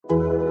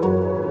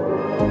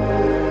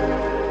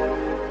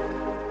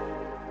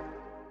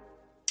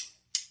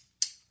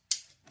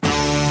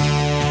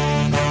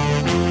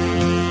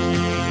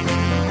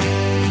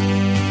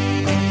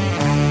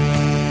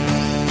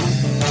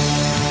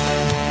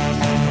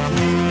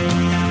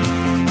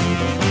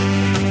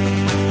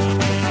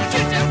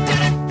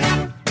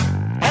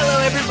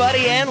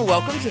and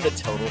welcome to the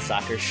Total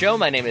Soccer Show.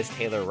 My name is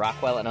Taylor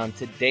Rockwell, and on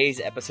today's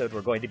episode,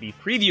 we're going to be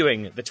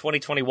previewing the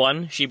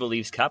 2021 She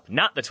Believes Cup,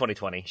 not the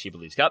 2020 She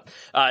Believes Cup.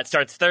 It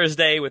starts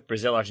Thursday with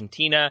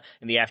Brazil-Argentina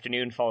in the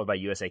afternoon, followed by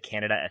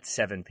USA-Canada at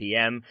 7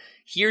 p.m.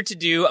 Here to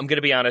do, I'm going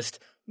to be honest,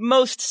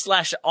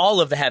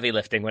 most/all of the heavy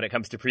lifting when it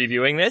comes to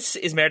previewing this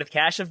is Meredith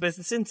Cash of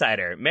Business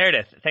Insider.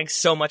 Meredith, thanks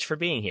so much for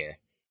being here.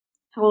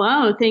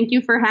 Hello, thank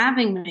you for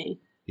having me.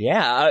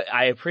 Yeah,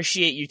 I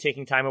appreciate you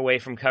taking time away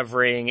from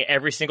covering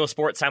every single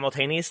sport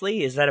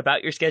simultaneously. Is that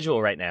about your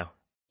schedule right now?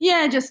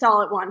 Yeah, just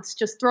all at once.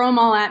 Just throw them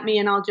all at me,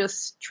 and I'll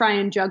just try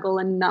and juggle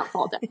and not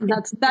fall down.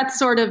 That's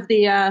sort of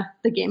the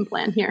game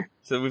plan here.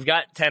 So we've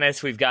got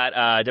tennis, we've got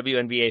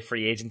WNBA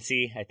free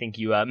agency. I think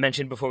you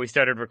mentioned before we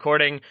started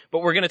recording,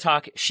 but we're going to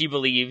talk She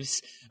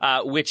Believes,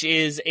 which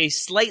is a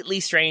slightly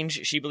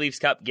strange She Believes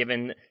Cup,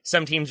 given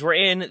some teams were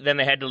in, then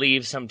they had to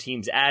leave, some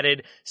teams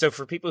added. So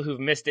for people who've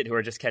missed it, who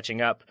are just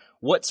catching up,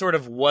 what sort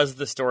of was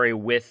the story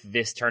with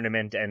this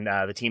tournament and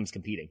the teams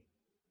competing?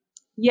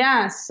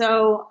 Yeah,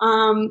 so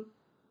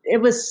it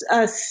was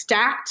a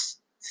stacked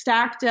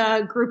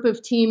group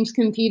of teams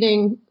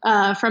competing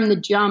from the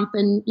jump,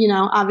 and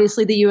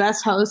obviously the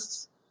U.S.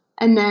 hosts,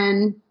 and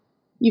then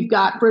you've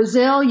got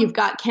Brazil, you've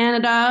got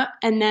Canada,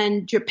 and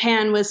then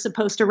Japan was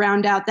supposed to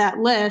round out that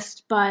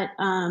list, but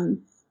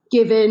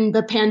given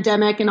the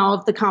pandemic and all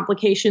of the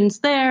complications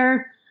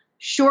there,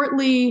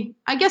 shortly,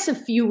 I guess a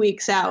few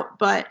weeks out,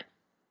 but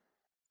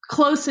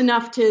close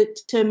enough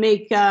to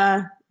make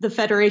the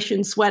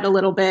federation sweat a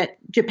little bit,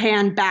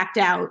 Japan backed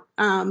out.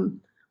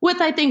 With,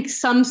 I think,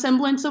 some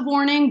semblance of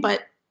warning,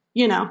 but,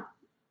 a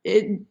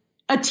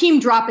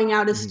team dropping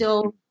out is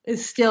still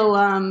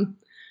kind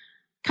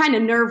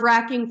of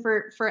nerve-wracking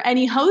for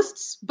any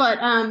hosts. But,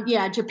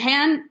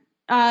 Japan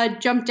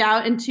jumped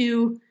out, and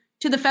to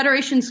the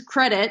federation's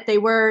credit, they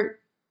were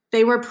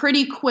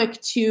pretty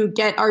quick to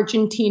get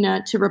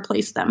Argentina to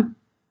replace them.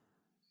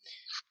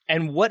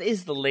 And what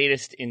is the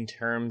latest in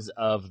terms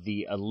of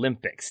the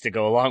Olympics to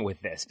go along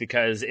with this?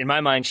 Because in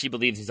my mind, She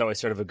Believes is always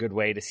sort of a good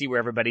way to see where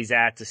everybody's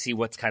at, to see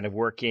what's kind of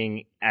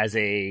working as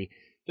a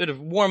sort of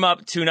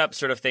warm-up, tune-up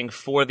sort of thing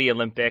for the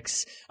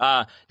Olympics.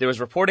 There was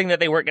reporting that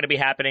they weren't going to be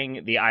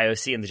happening. The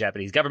IOC and the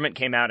Japanese government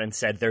came out and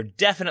said they're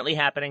definitely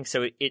happening.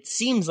 So it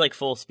seems like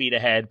full speed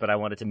ahead, but I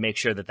wanted to make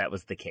sure that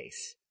was the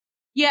case.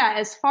 Yeah,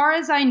 as far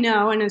as I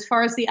know, and as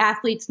far as the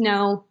athletes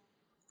know,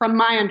 from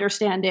my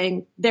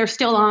understanding, they're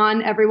still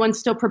on. Everyone's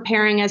still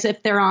preparing as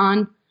if they're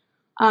on.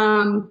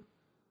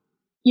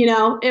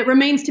 It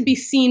remains to be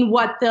seen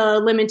what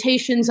the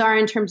limitations are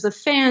in terms of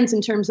fans,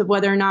 in terms of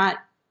whether or not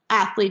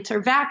athletes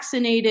are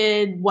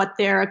vaccinated, what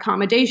their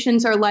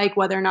accommodations are like,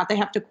 whether or not they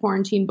have to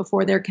quarantine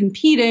before they're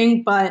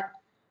competing. But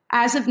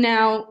as of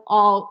now,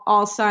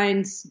 all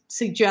signs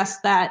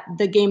suggest that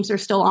the games are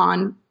still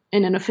on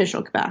in an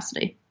official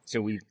capacity. So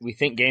we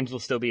think games will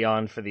still be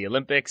on for the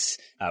Olympics,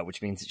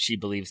 which means She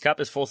Believes Cup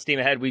is full steam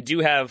ahead. We do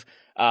have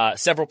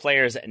several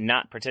players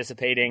not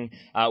participating.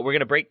 We're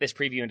going to break this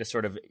preview into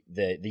sort of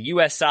the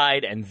U.S.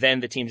 side, and then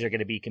the teams are going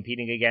to be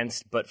competing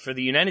against. But for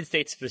the United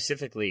States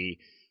specifically,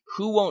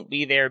 who won't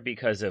be there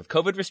because of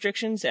COVID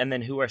restrictions, and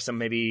then who are some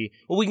maybe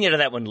 – well, we can get to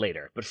that one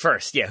later. But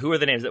first, who are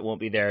the names that won't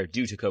be there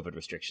due to COVID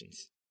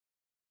restrictions?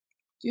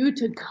 Due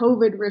to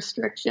COVID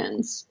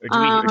restrictions.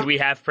 Or do we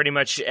have pretty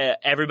much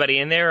everybody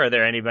in there, or are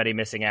there anybody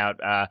missing out?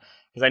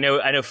 Because I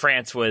know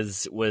France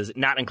was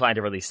not inclined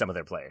to release some of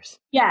their players.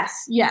 Yes.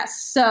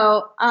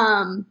 So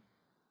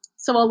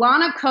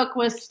Alana Cook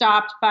was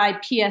stopped by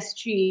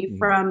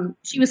PSG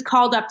she was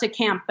called up to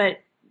camp, but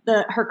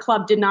her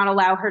club did not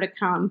allow her to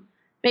come.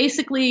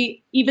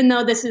 Basically, even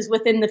though this is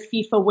within the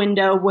FIFA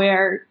window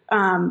where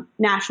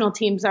national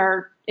teams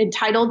are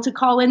entitled to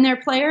call in their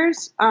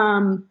players,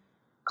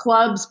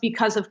 clubs,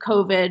 because of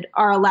COVID,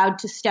 are allowed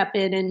to step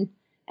in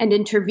and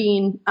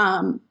intervene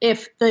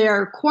if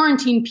their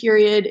quarantine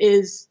period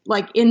is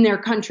in their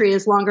country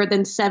is longer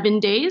than 7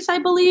 days, I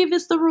believe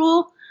is the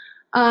rule.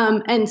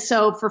 And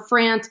so for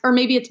France, or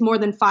maybe it's more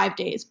than 5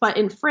 days, but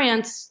in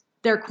France,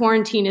 their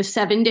quarantine is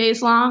 7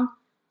 days long.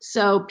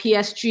 So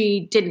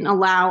PSG didn't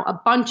allow a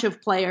bunch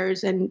of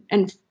players and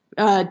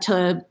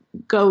to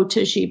go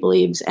to She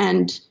Believes.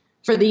 And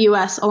for the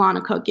U.S.,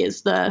 Alana Cook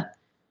is the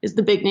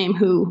big name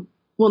who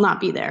will not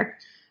be there.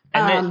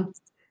 And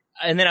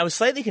then I was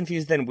slightly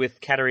confused then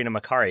with Catarina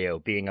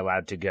Macario being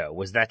allowed to go.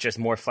 Was that just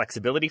more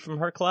flexibility from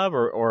her club,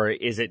 or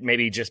is it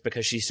maybe just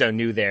because she's so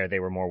new there, they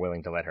were more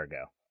willing to let her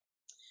go?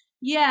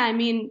 Yeah, I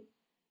mean,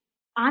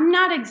 I'm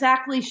not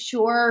exactly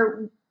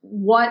sure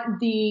what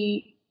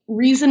the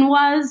reason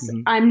was.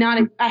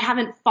 Mm-hmm. I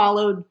haven't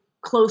followed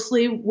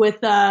closely with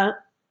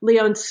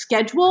Lyon's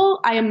schedule.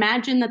 I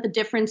imagine that the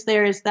difference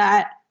there is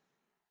that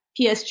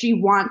PSG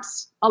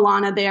wants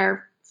Alana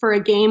there for a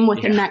game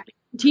within that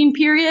quarantine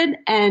period,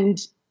 and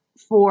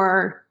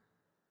for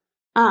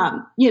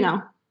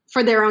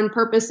for their own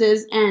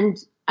purposes. And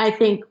I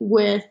think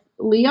with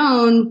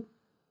Lyon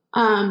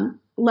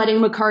letting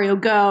Macario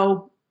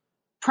go,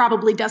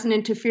 probably doesn't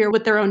interfere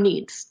with their own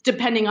needs,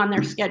 depending on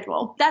their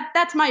schedule.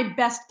 That's my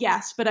best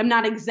guess, but I'm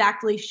not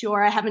exactly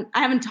sure. I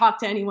haven't talked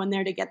to anyone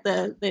there to get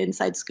the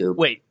inside scoop.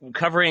 Wait,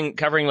 covering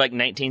like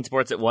 19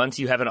 sports at once,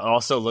 you haven't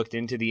also looked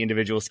into the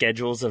individual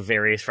schedules of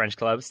various French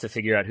clubs to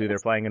figure out who they're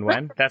playing and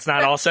when? That's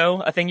not also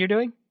a thing you're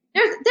doing?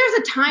 There's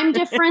a time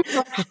difference.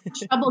 We're having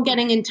trouble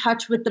getting in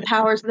touch with the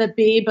powers that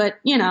be, but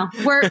we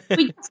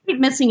just keep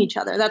missing each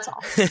other. That's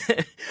all.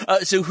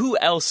 So who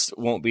else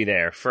won't be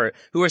there?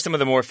 Who are some of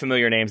the more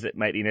familiar names that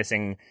might be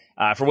missing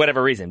for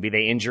whatever reason, be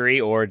they injury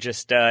or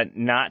just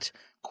not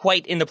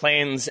quite in the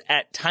plans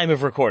at time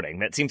of recording?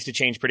 That seems to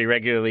change pretty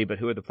regularly, but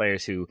who are the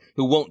players who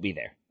won't be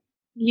there?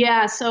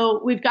 Yeah, so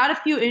we've got a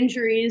few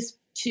injuries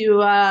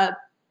to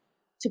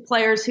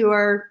players who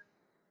are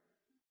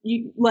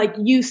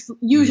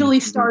usually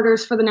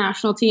starters for the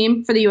national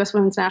team, for the U.S.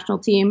 women's national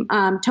team.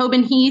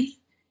 Tobin Heath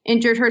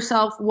injured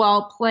herself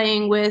while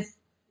playing with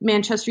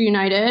Manchester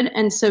United,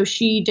 and so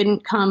she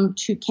didn't come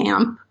to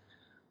camp.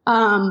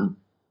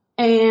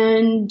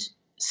 And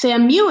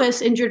Sam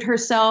Mewis injured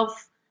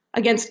herself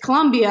against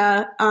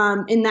Colombia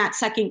in that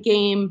second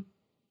game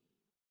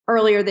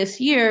earlier this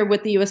year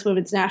with the U.S.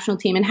 women's national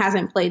team and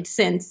hasn't played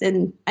since.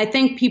 And I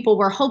think people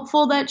were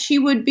hopeful that she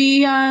would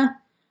be on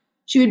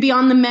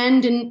the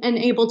mend and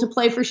able to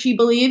play for She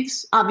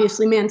Believes.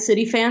 Obviously, Man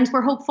City fans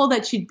were hopeful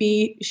that she'd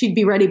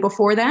be ready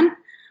before then.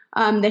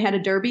 They had a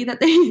derby that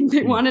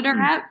they wanted her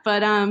at,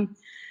 but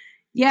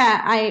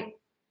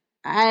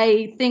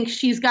I think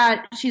she's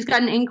got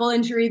an ankle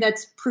injury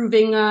that's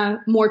proving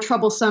more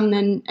troublesome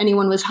than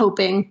anyone was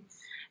hoping,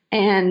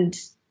 and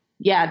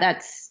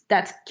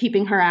that's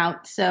keeping her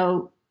out.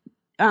 So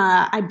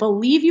I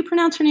believe you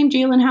pronounce her name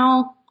Jalen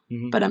Howell,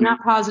 but I'm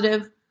not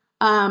positive.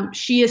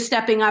 She is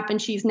stepping up,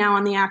 and she's now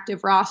on the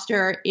active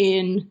roster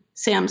in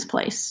Sam's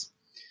place.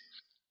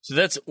 So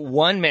that's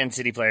one Man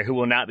City player who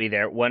will not be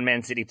there. One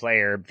Man City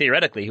player,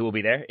 theoretically, who will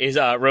be there is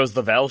Rose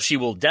Lavelle. She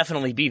will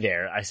definitely be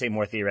there. I say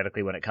more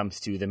theoretically when it comes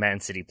to the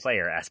Man City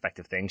player aspect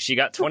of things. She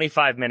got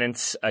 25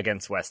 minutes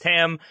against West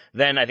Ham,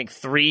 then I think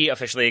 3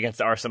 officially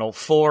against Arsenal,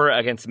 4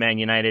 against Man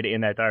United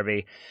in that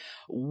derby.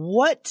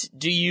 What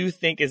do you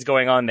think is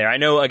going on there? I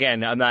know,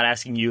 again, I'm not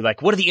asking you,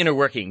 what are the inner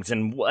workings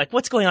and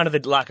what's going on in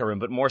the locker room,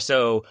 but more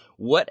so,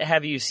 what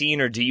have you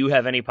seen or do you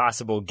have any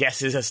possible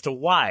guesses as to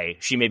why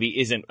she maybe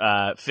isn't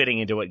fitting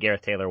into what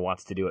Gareth Taylor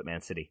wants to do at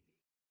Man City?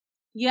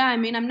 Yeah, I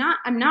mean, I'm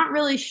not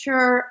really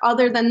sure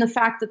other than the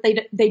fact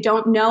that they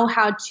don't know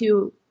how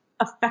to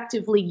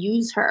effectively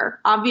use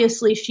her.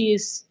 Obviously,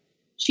 she's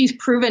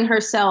proven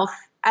herself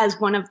as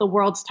one of the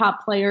world's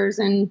top players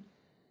and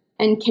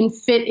can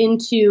fit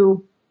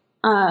into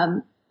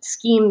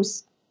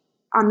schemes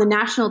on the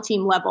national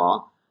team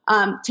level.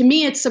 To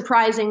me, it's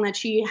surprising that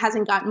she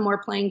hasn't gotten more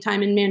playing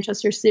time in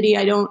Manchester City.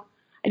 I don't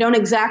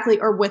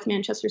exactly, or with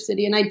Manchester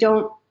City, and I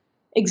don't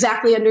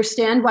exactly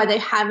understand why they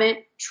haven't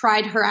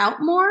tried her out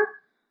more.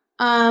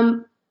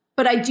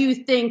 But I do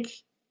think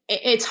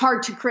it's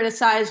hard to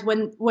criticize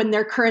when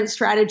their current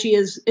strategy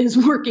is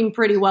working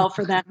pretty well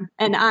for them.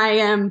 And I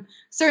am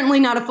certainly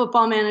not a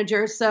football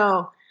manager,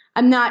 so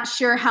I'm not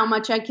sure how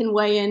much I can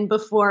weigh in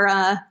before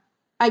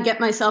I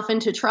get myself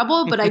into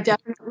trouble, but I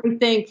definitely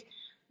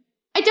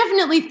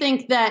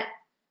think that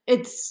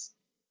it's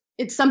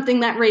something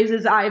that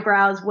raises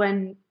eyebrows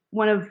when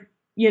one of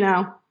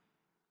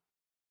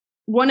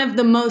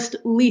the most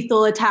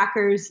lethal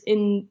attackers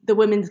in the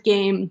women's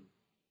game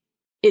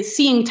is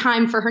seeing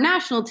time for her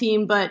national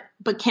team, but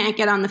can't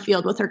get on the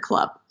field with her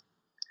club.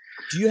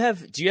 Do you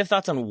have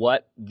thoughts on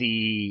what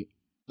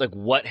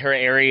what her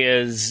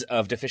areas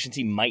of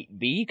deficiency might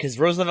be? Because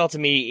Rose Lavelle, to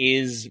me,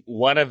 is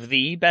one of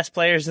the best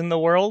players in the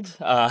world.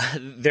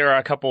 There are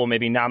a couple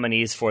maybe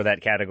nominees for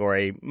that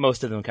category,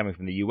 most of them coming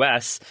from the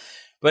U.S.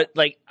 But,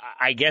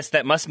 I guess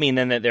that must mean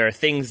then that there are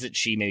things that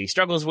she maybe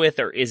struggles with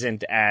or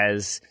isn't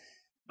as,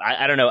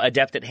 I don't know,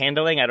 adept at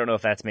handling. I don't know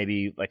if that's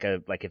maybe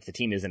if the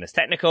team isn't as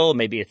technical,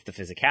 maybe it's the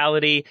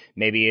physicality,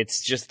 maybe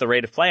it's just the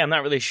rate of play. I'm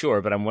not really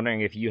sure, but I'm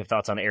wondering if you have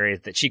thoughts on areas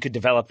that she could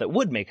develop that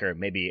would make her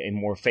maybe a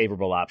more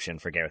favorable option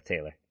for Gareth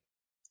Taylor.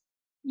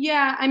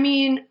 Yeah, I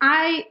mean,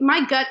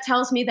 my gut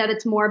tells me that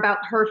it's more about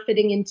her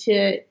fitting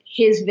into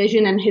his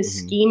vision and his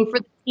scheme for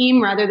the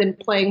team rather than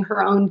playing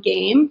her own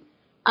game.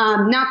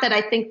 Not that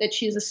I think that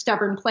she's a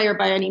stubborn player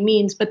by any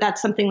means, but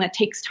that's something that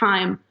takes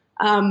time.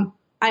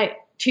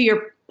 To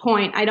your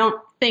point, I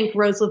don't think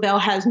Rose Lavelle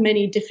has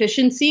many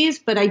deficiencies,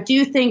 but I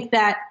do think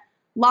that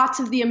lots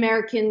of the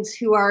Americans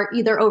who are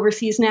either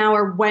overseas now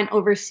or went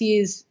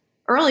overseas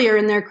earlier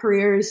in their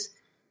careers,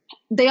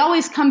 they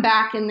always come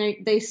back and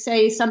they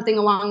say something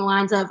along the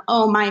lines of,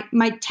 oh,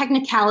 my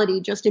technicality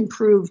just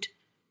improved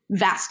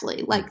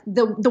vastly. Like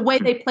the way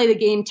they play the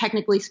game,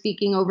 technically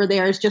speaking, over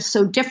there is just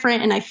so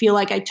different. And I feel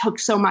like I took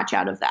so much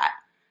out of that.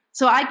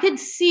 So I could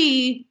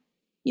see,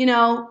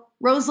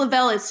 Rose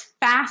Lavelle is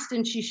fast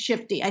and she's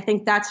shifty. I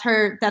think that's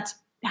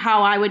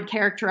how I would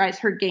characterize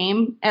her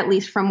game, at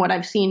least from what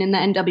I've seen in the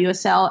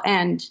NWSL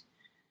and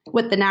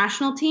with the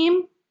national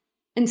team.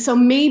 And so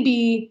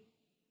maybe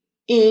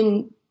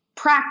in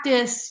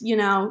practice,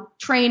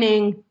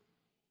 training,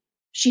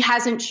 she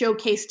hasn't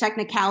showcased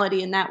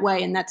technicality in that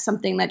way, and that's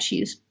something that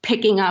she's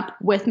picking up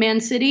with Man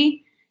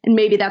City, and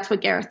maybe that's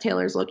what Gareth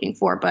Taylor's looking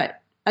for.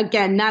 But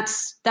again,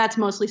 that's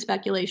mostly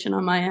speculation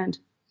on my end.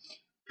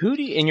 Who,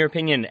 in your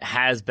opinion,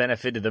 has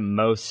benefited the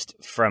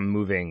most from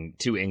moving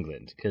to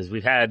England? Because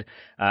we've had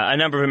a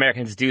number of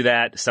Americans do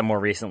that, some more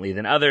recently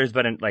than others.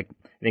 But I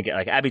think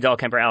Abby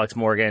Dahlkemper, Alex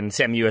Morgan,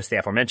 Sam Ewis, the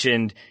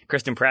aforementioned,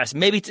 Kristen Press,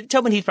 maybe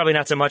Tobin Heath, probably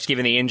not so much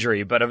given the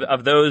injury. But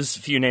of those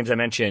few names I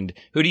mentioned,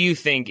 who do you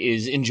think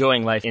is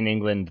enjoying life in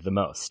England the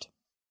most?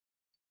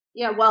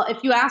 Yeah, well,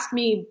 if you asked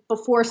me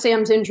before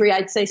Sam's injury,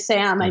 I'd say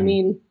Sam. Mm-hmm. I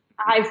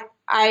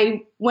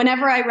mean,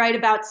 whenever I write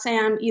about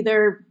Sam,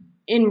 either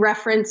in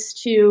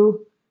reference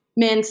to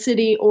Man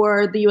City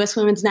or the U.S.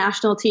 women's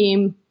national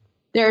team,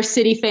 there are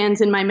City fans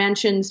in my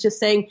mentions just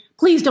saying,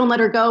 please don't let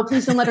her go.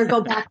 Please don't let her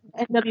go back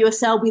to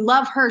NWSL. We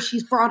love her.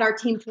 She's brought our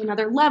team to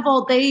another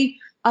level. They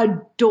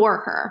adore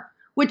her,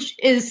 which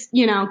is,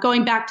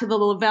 going back to the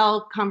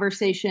Lavelle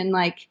conversation,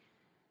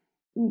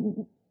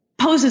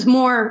 poses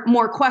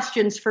more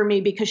questions for me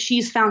because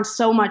she's found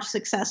so much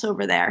success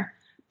over there.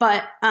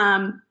 But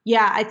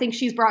I think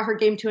she's brought her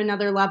game to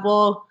another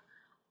level.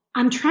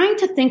 I'm trying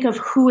to think of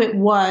who it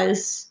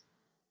was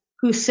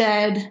who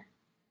said,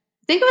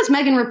 I think it was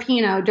Megan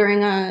Rapinoe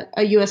during a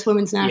U.S.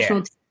 women's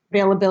national team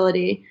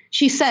availability.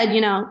 She said,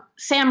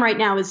 Sam right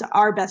now is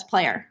our best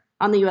player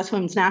on the U.S.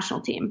 women's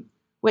national team,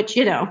 which,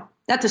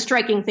 that's a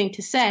striking thing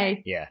to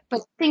say. Yeah.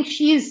 But I think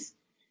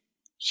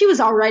she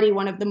was already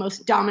one of the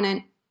most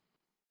dominant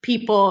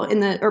people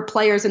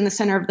players in the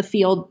center of the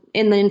field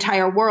in the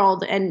entire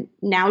world. And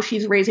now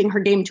she's raising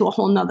her game to a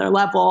whole nother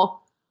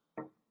level.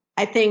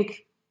 I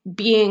think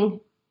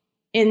being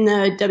in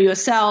the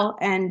WSL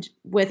and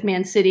with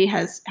Man City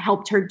has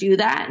helped her do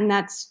that. And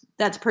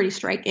that's pretty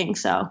striking.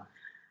 So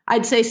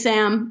I'd say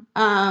Sam.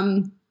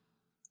 And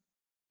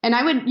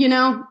I would,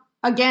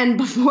 again,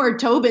 before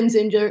Tobin's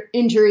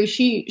injury,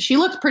 she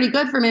looked pretty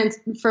good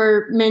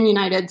for Man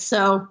United.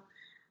 So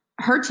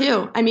her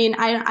too. I mean,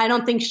 I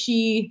don't think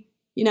she's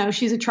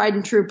a tried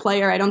and true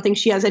player. I don't think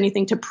she has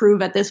anything to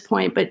prove at this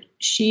point, but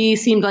she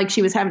seemed like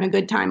she was having a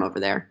good time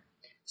over there.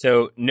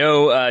 So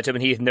no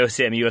Tobin Heath, no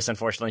Sam Ewis,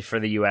 unfortunately,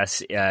 for the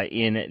U.S.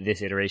 In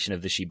this iteration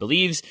of the She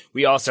Believes.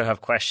 We also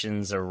have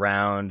questions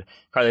around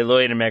Carly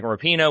Lloyd and Megan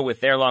Rapinoe with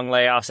their long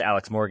layoffs.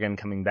 Alex Morgan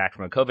coming back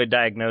from a COVID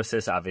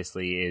diagnosis,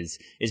 obviously is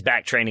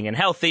back training and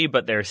healthy,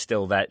 but there's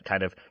still that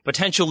kind of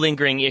potential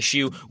lingering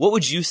issue. What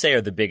would you say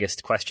are the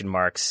biggest question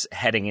marks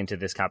heading into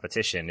this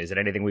competition? Is it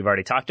anything we've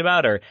already talked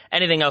about or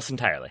anything else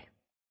entirely?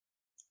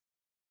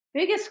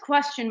 Biggest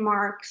question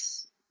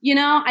marks.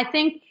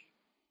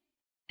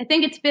 I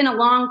think it's been a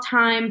long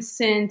time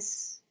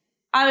since,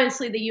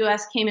 obviously, the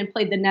U.S. came and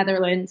played the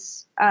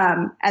Netherlands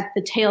at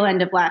the tail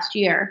end of last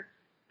year.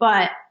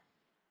 But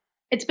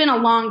it's been a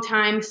long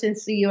time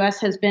since the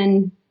U.S. has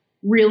been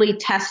really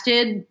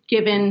tested,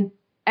 given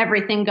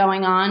everything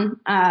going on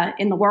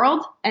in the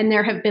world. And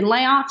there have been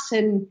layoffs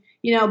and,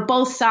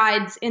 both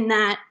sides in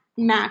that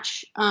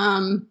match.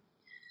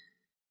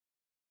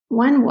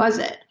 When was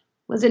it?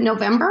 Was it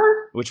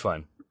November? Which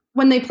one?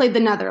 When they played the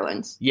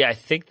Netherlands. Yeah, I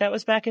think that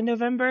was back in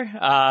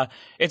November.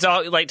 It's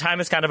all time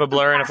is kind of a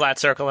blur and a flat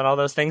circle and all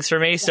those things for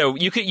me. So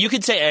you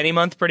could say any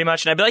month pretty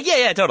much, and I'd be like,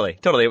 yeah, totally,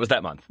 it was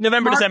that month.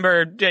 November,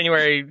 December,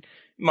 January,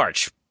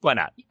 March. Why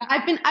not?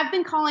 I've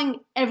been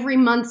calling every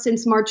month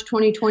since March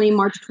 2020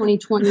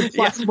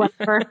 plus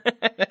whatever.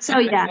 So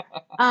yeah,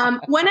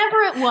 whenever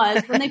it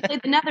was when they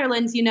played the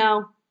Netherlands,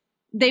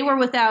 they were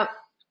without.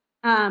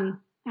 I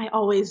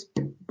always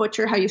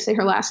butcher how you say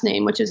her last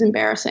name, which is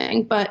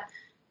embarrassing, but.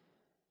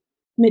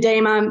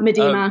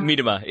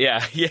 Miedema.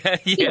 Yeah.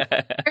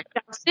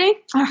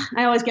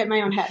 I always get in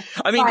my own head.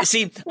 I mean,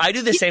 see, I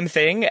do the same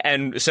thing,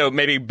 and so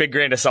maybe big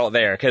grain of salt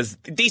there, because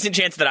decent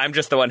chance that I'm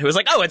just the one who was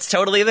like, oh, it's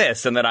totally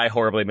this, and then I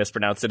horribly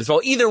mispronounced it as well.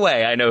 Either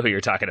way, I know who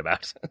you're talking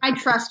about. I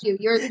trust you.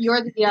 You're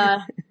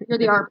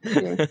the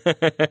arbiter.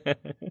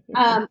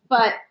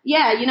 But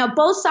yeah,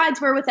 both sides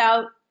were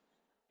without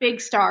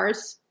big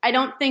stars. I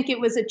don't think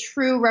it was a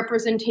true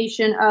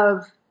representation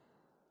of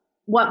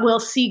what we'll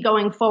see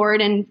going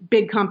forward in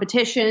big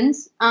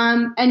competitions.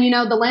 And,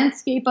 the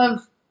landscape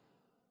of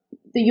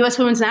the U.S.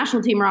 women's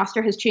national team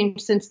roster has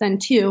changed since then,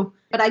 too.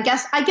 But I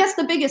guess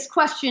the biggest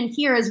question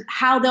here is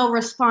how they'll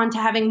respond to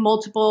having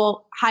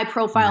multiple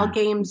high-profile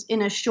games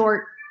in a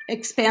short,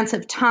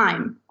 expansive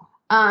time.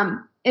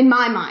 In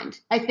my mind,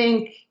 I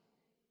think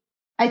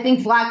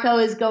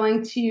Vlatko is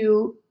going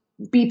to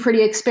be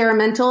pretty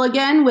experimental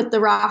again with the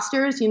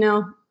rosters. In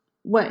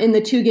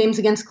the 2 games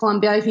against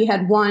Colombia, he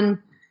had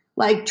one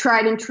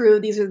tried and true.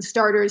 These are the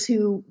starters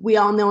who we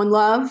all know and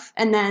love.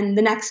 And then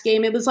the next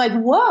game, it was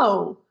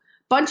whoa,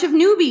 bunch of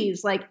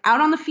newbies,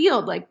 out on the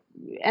field.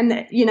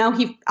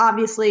 He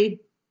obviously,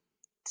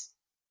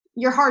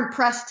 you're hard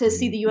pressed to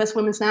see the U.S.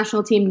 women's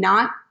national team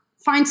not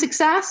find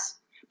success,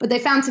 but they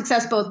found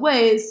success both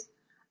ways.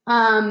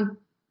 And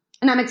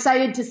I'm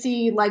excited to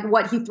see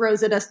what he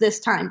throws at us this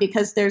time,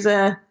 because there's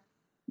the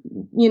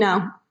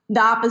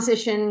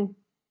opposition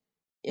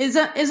is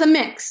a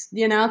mix,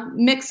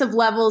 mix of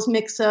levels,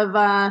 mix of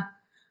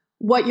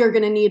what you're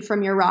going to need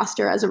from your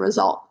roster as a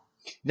result.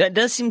 That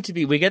does seem to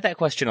be, we get that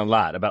question a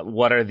lot about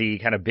what are the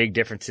kind of big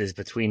differences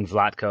between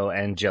Vlatko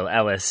and Jill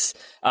Ellis.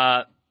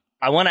 I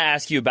want to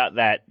ask you about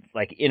that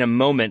like in a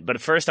moment,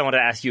 but first I want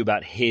to ask you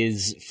about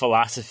his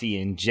philosophy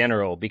in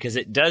general, because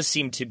it does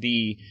seem to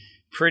be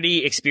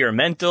pretty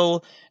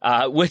experimental,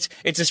 which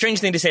it's a strange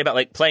thing to say about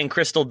like playing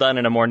Crystal Dunn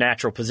in a more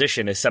natural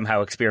position is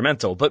somehow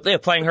experimental, but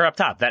playing her up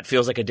top, that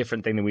feels like a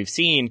different thing than we've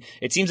seen.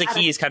 It seems like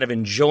he is kind of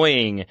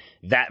enjoying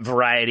that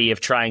variety of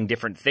trying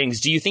different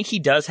things. Do you think he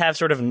does have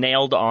sort of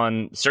nailed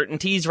on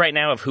certainties right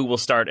now of who will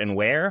start and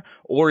where,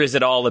 or is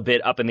it all a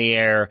bit up in the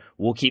air?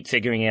 We'll keep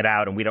figuring it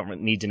out and we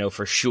don't need to know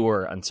for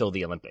sure until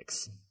the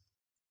Olympics.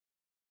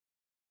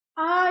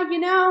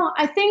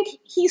 I think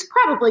he's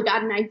probably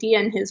got an idea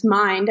in his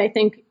mind. I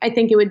think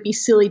it would be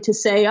silly to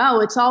say, oh,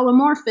 it's all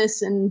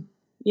amorphous and,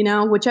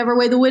 whichever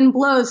way the wind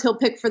blows, he'll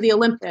pick for the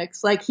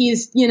Olympics. Like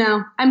he's,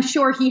 I'm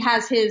sure he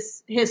has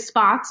his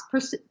spots,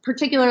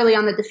 particularly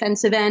on the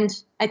defensive end.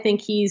 I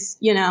think he's,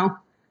 the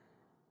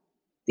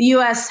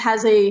U.S.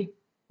 has a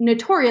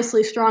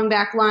notoriously strong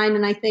back line,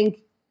 and I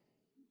think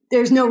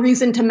there's no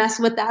reason to mess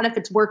with that if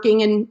it's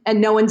working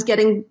and no one's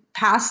getting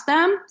past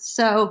them.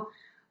 So,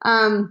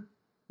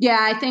 yeah,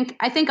 I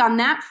think on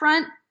that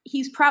front,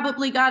 he's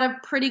probably got a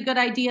pretty good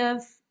idea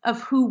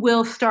of who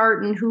will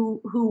start and who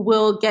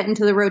will get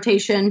into the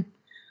rotation.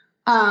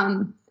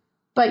 But,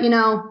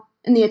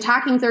 in the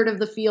attacking third of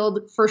the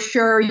field, for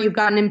sure, you've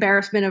got an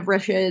embarrassment of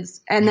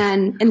riches. And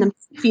then in the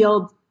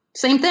field,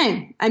 same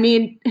thing. I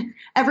mean,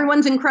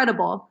 everyone's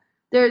incredible.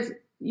 There's,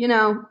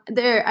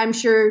 I'm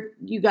sure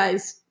you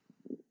guys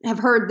have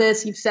heard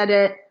this, you've said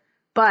it,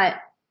 but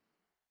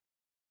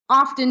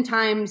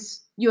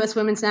oftentimes U.S.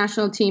 women's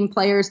national team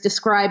players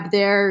describe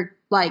their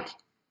like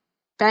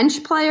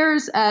bench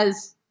players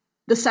as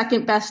the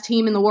second best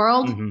team in the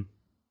world. Mm-hmm.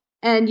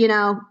 And,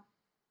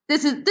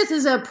 this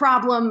is a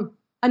problem,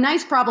 a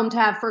nice problem to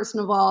have, first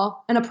of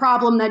all, and a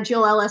problem that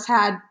Jill Ellis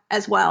had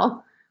as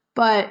well.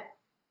 But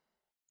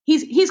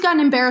he's got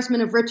an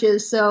embarrassment of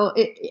riches. So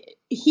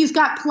he's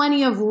got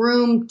plenty of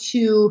room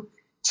to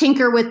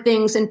tinker with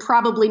things and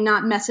probably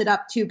not mess it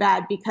up too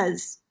bad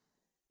because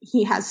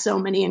he has so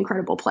many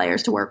incredible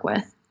players to work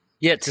with.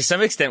 Yeah, to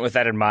some extent with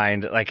that in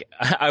mind, like,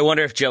 I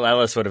wonder if Jill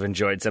Ellis would have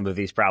enjoyed some of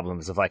these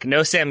problems of like,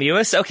 no Sam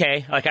Mewis?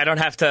 Okay. Like, I don't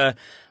have to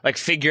like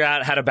figure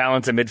out how to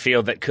balance a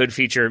midfield that could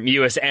feature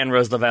Mewis and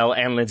Rose Lavelle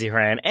and Lindsey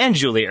Horan and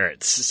Julie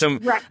Ertz. So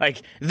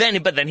right.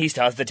 But then he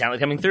still has the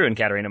talent coming through in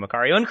Catarina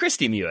Macario and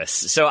Christy Mewis.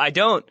 So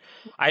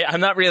I'm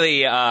not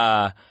really,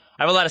 I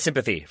have a lot of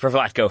sympathy for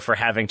Vlatko for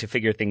having to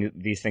figure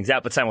these things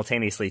out, but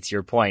simultaneously, to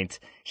your point,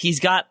 he's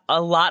got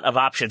a lot of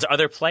options. Are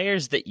there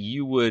players that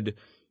you would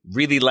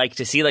really like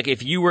to see? Like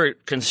if you were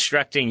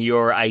constructing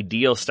your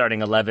ideal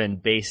starting 11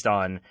 based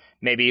on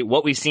maybe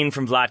what we've seen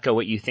from Vlatko,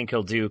 what you think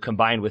he'll do,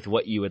 combined with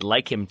what you would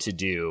like him to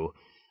do,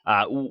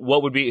 who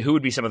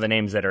would be some of the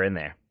names that are in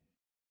there?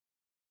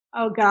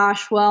 Oh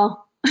gosh,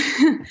 well,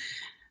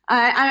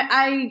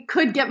 I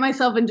could get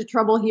myself into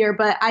trouble here,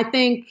 but I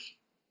think,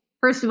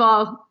 first of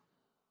all,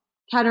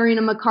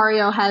 Catarina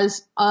Macario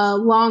has a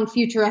long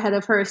future ahead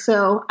of her,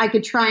 so I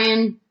could try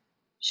and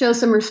show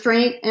some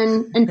restraint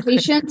and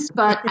patience,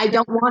 but I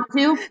don't want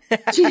to.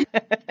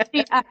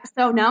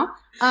 So no.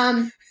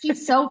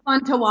 She's so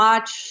fun to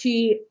watch.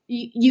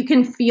 You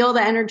can feel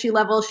the energy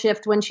level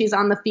shift when she's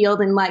on the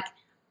field, and like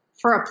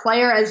for a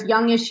player as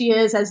young as she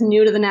is, as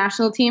new to the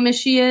national team as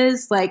she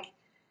is, like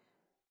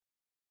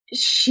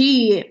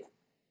she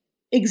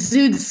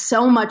exudes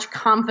so much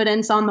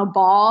confidence on the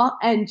ball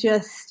and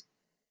just,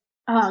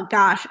 oh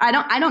gosh, I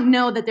don't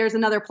know that there's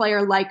another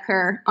player like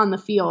her on the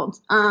field.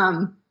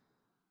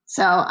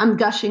 So I'm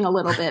gushing a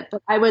little bit,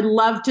 but I would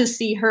love to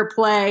see her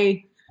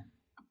play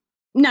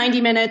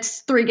 90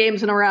 minutes, 3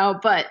 games in a row.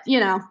 But,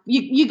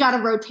 you got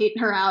to rotate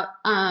her out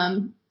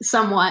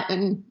somewhat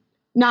and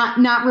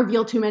not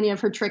reveal too many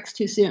of her tricks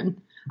too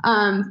soon.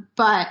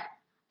 But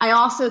I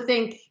also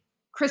think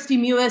Christy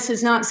Mewis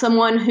is not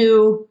someone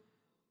who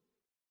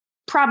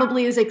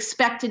probably is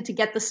expected to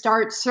get the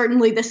start.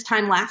 Certainly this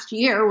time last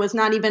year was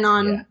not even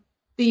on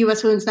the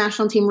U.S. women's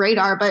national team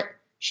radar, but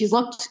she's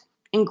looked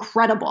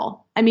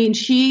incredible. I mean, is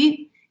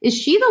she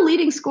the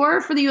leading scorer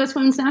for the U.S.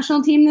 women's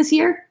national team this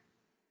year?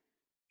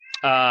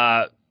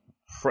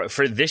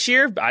 For this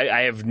year,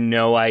 I have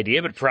no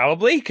idea, but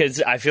probably,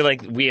 because I feel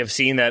like we have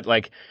seen that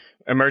like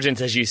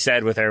emergence, as you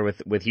said, with her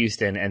with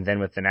Houston and then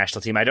with the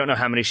national team. I don't know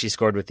how many she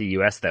scored with the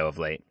U.S. though of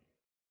late.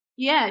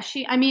 Yeah,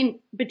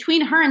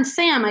 between her and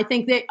Sam, I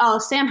think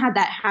Sam had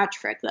that hat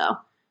trick though.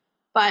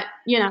 But,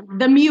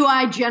 the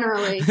MUI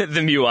generally. The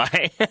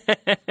MUI.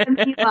 The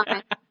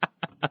MUI.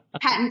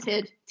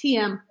 Patented.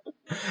 TM.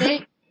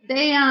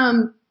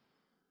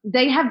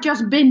 They have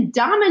just been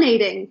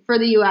dominating for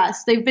the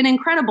U.S. They've been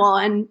incredible.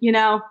 And,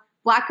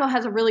 Vlatko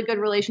has a really good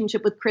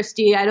relationship with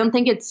Christy. I don't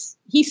think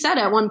he said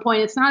at one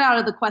point, it's not out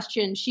of the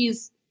question.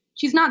 She's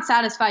not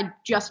satisfied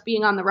just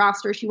being on the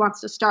roster. She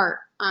wants to start,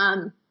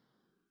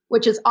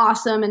 which is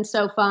awesome and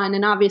so fun.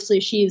 And obviously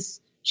she's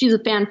a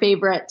fan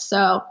favorite.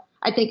 So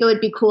I think it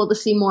would be cool to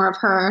see more of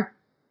her.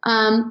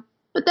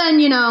 But then,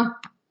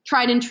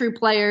 tried and true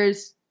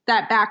players,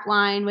 that back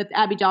line with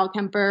Abby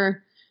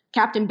Dahlkemper,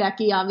 Captain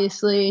Becky,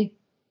 obviously,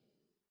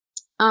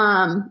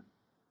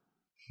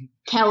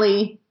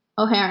 Kelly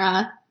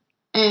O'Hara,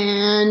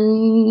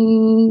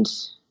 and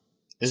this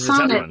is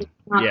a tough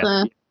one.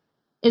 Yeah.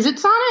 Is it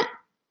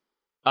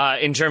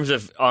Sonnet? In terms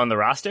of on the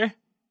roster?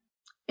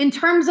 In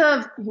terms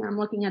of, here, I'm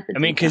looking at the. I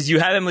mean, because you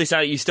have Emily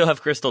Sonnet, you still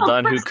have Crystal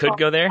Dunn, who could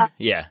go there.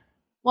 Yeah.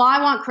 Well,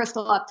 I want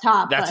Crystal up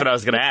top. That's what I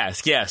was going to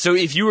ask. Yeah. So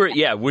if you were,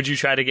 would you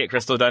try to get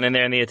Crystal Dunn in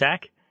there in the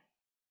attack?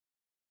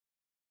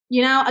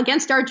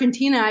 Against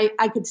Argentina,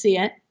 I could see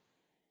it.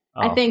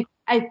 Oh.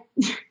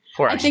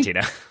 Poor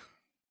Argentina.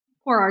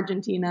 Poor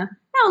Argentina.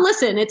 No,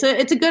 listen, it's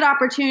a good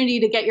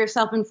opportunity to get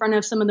yourself in front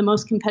of some of the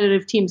most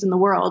competitive teams in the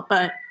world.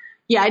 But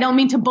yeah, I don't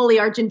mean to bully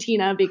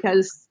Argentina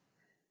because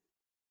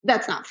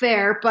that's not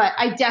fair. But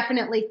I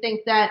definitely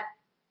think that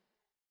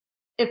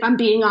if I'm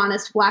being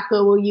honest,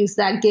 Vlatko will use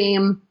that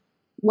game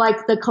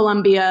like the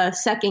Colombia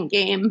second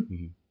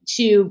game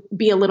to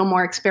be a little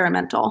more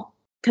experimental.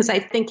 Because I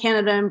think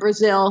Canada and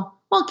Brazil,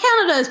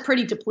 Canada is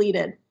pretty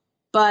depleted,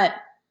 but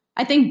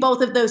I think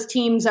both of those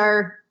teams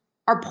are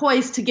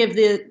poised to give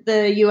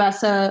the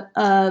U.S.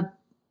 a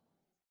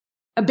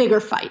bigger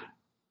fight.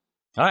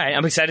 All right,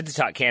 I'm excited to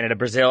talk Canada,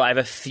 Brazil. I have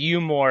a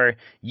few more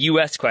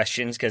U.S.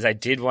 questions because I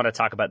did want to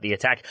talk about the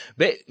attack.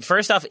 But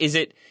first off, is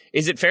it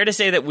fair to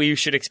say that we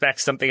should expect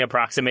something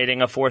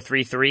approximating a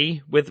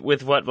 4-3-3 with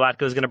what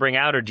Vlatko is going to bring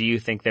out, or do you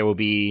think there will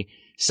be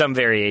some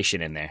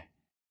variation in there?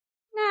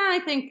 Nah, I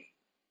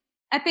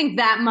think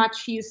that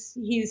much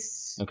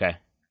he's okay.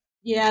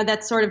 Yeah,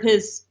 that's sort of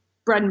his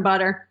bread and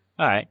butter.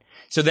 All right.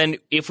 So then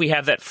if we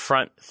have that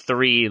front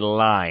three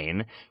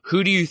line,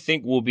 who do you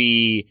think will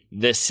be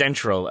the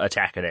central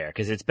attacker there?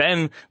 Because it's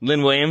been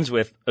Lynn Williams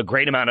with a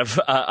great amount of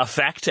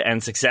effect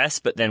and success,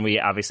 but then we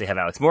obviously have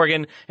Alex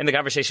Morgan. In the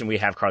conversation, we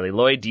have Carly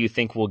Lloyd. Do you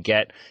think we'll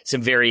get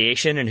some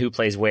variation in who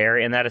plays where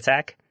in that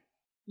attack?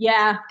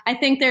 Yeah, I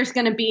think there's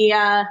going to be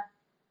I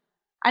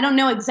don't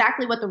know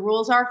exactly what the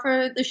rules are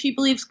for the She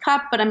Believes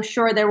Cup, but I'm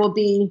sure there will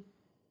be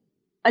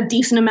a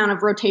decent amount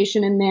of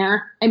rotation in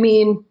there. I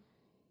mean,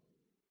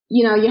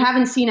 you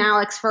haven't seen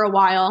Alex for a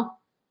while.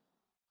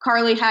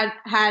 Carly had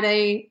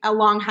a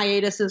long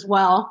hiatus as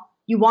well.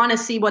 You want to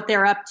see what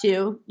they're up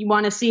to. You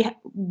want to see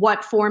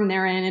what form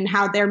they're in and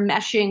how they're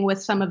meshing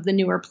with some of the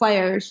newer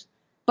players.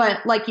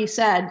 But like you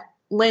said,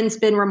 Lynn's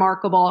been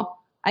remarkable.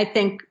 I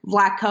think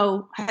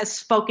Vlatko has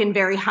spoken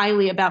very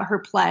highly about her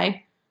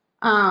play.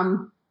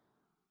 And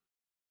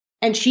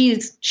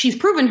she's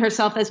proven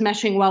herself as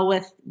meshing well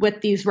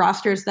with these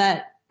rosters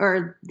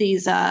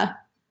these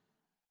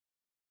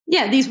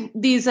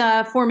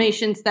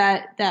formations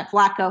that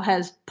Vlatko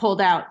has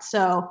pulled out.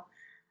 So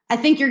I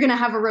think you're going to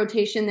have a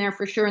rotation there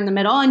for sure in the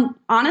middle. And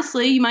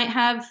honestly, you might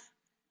have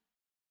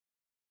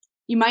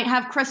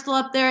Crystal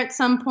up there at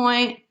some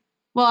point.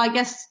 Well, I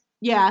guess,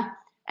 yeah.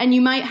 And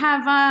you might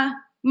have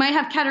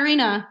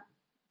Katarina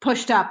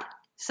pushed up.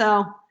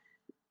 So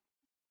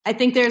I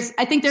think there's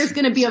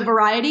going to be a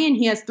variety, and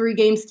he has 3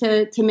 games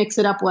to mix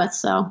it up with.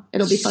 So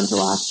it'll be fun to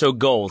watch. So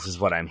goals is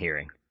what I'm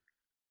hearing.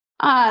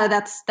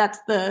 That's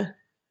the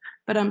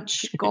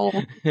goal.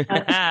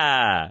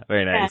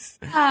 Very nice.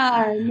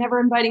 Never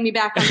inviting me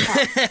back on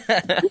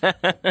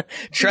that.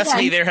 Trust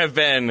me, there have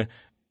been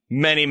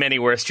many, many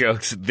worse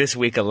jokes this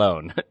week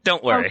alone.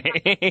 Don't worry.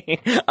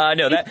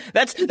 No,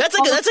 that's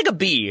like a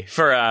B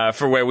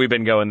for where we've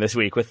been going this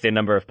week with the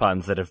number of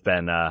puns that have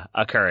been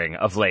occurring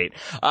of late.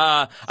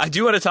 I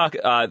do want to talk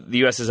the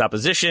U.S.'s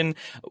opposition.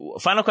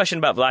 Final question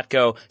about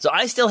Vlatko. So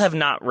I still have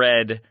not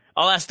read.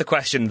 I'll ask the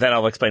question, then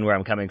I'll explain where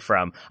I'm coming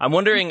from. I'm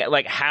wondering,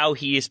 how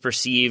he is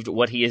perceived,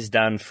 what he has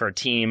done for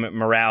team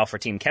morale, for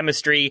team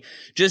chemistry,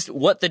 just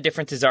what the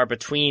differences are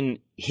between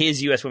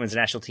his U.S. women's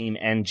national team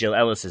and Jill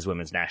Ellis's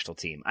women's national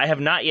team. I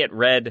have not yet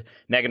read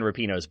Megan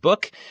Rapinoe's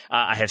book.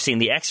 I have seen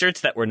the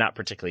excerpts that were not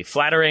particularly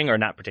flattering or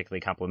not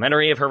particularly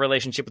complimentary of her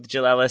relationship with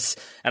Jill Ellis,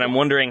 and I'm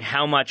wondering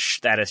how much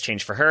that has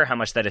changed for her, how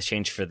much that has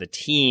changed for the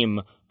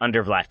team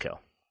under Vlatko.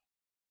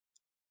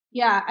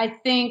 Yeah, I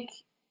think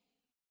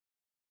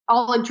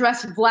I'll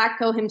address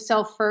Vlatko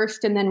himself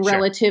first and then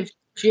relative to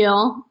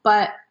Jill.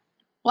 But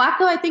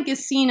Vlatko, I think,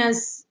 is seen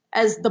as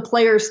the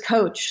player's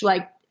coach.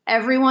 Like,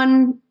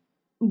 everyone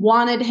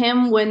wanted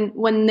him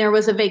when there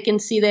was a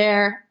vacancy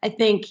there. I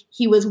think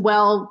he was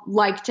well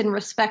liked and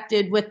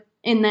respected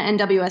in the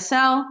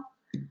NWSL.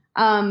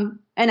 And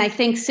I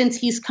think since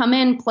he's come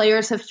in,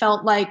 players have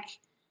felt like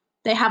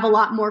they have a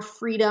lot more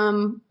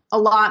freedom, a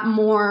lot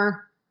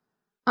more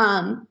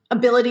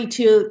ability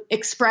to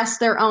express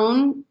their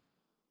own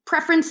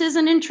preferences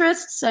and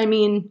interests. I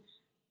mean,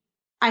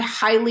 I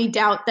highly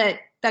doubt that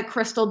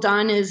Crystal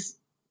Dunn is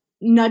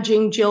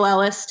nudging Jill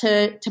Ellis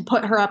to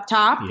put her up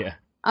top. Yeah.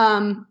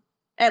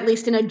 At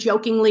least in a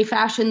jokingly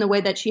fashion, the way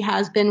that she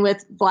has been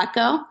with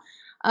Vlatko.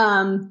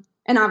 And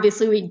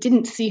obviously we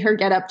didn't see her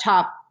get up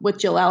top with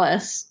Jill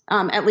Ellis,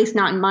 at least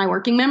not in my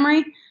working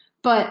memory.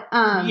 But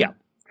yeah.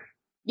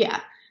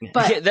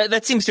 But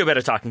that seems to have been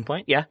a talking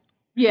point. Yeah.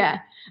 Yeah.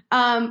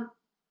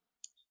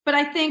 But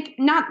I think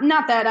not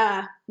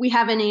that we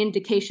have any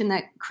indication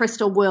that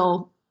Crystal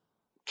will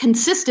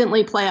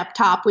consistently play up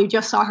top. We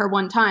just saw her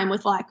one time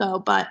with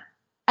Vlatko, but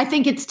I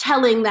think it's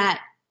telling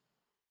that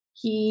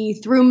he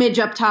threw Midge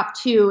up top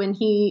too, and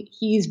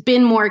he's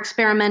been more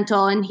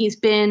experimental, and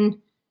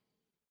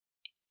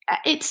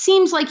it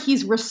seems like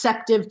he's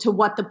receptive to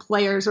what the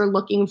players are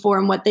looking for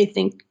and what they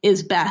think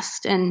is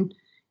best. And,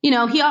 he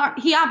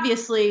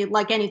obviously,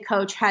 like any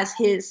coach, has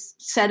his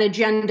set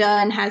agenda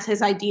and has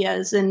his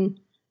ideas, and,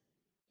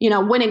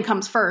 winning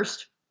comes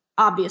first.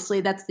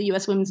 Obviously, that's the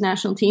U.S. women's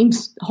national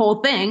team's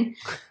whole thing.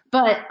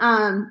 But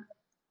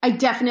I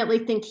definitely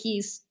think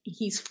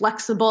he's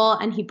flexible,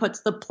 and he puts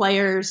the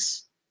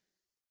players'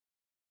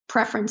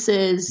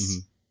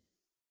 preferences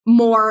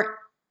more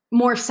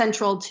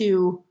central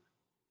to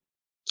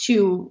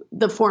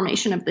the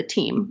formation of the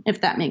team,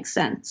 if that makes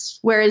sense.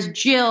 Whereas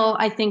Jill,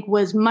 I think,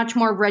 was much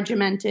more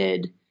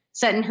regimented,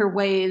 set in her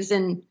ways,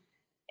 and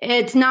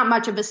it's not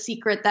much of a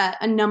secret that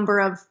a number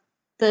of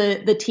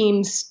the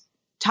team's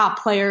top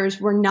players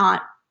were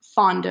not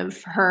fond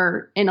of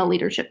her in a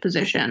leadership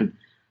position,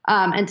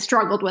 and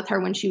struggled with her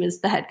when she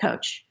was the head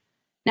coach.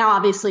 Now,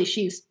 obviously,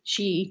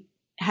 she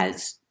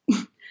has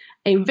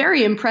a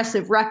very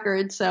impressive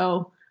record,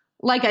 so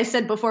like I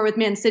said before with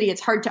Man City,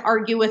 it's hard to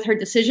argue with her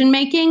decision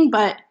making,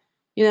 but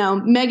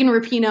Megan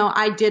Rapinoe,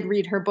 I did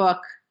read her book,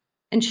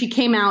 and she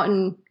came out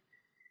and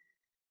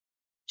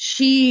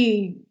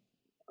she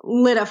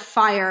lit a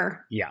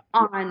fire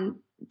on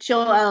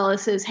Jill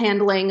Ellis's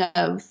handling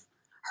of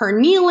her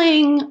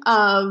kneeling,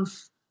 of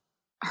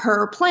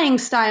her playing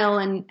style,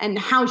 and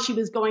how she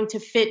was going to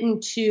fit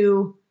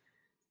into,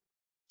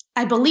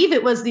 I believe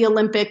it was the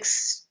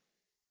Olympics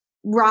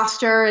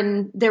roster.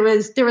 And there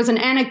was an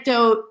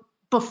anecdote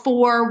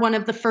before one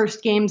of the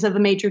first games of a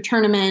major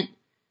tournament.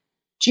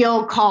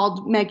 Jill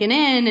called Megan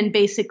in and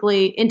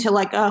basically into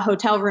like a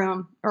hotel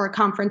room or a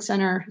conference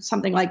center,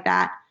 something like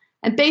that,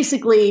 and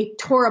basically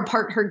tore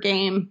apart her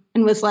game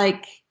and was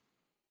like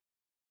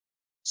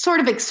sort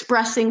of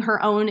expressing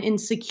her own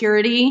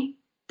insecurity.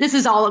 This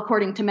is all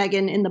according to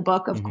Megan in the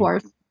book, of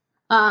course,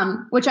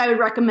 which I would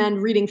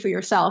recommend reading for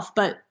yourself.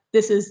 But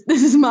this is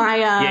my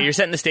yeah. You're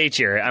setting the stage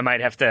here. I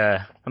might have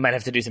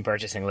to do some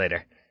purchasing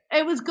later.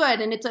 It was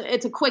good, and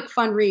it's a quick,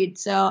 fun read,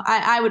 so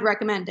I would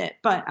recommend it.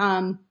 But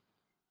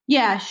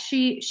yeah,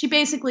 she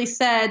basically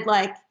said,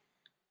 like,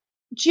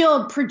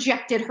 Jill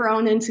projected her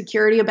own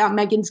insecurity about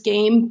Megan's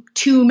game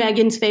to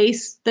Megan's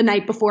face the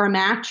night before a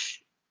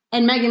match,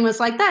 and Megan was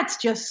like, "That's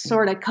just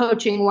sort of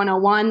coaching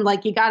 101.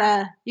 Like, you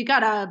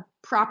gotta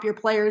prop your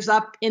players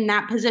up in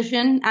that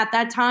position at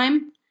that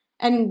time."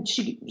 And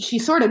she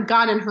sort of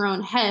got in her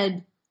own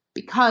head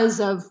because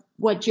of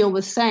what Jill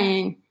was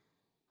saying.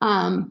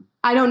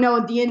 I don't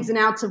know the ins and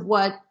outs of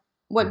what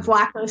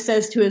Vlatko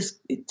says to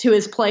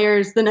his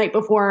players the night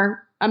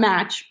before a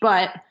match,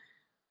 but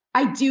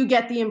I do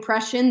get the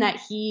impression that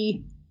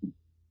he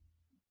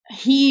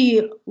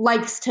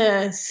likes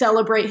to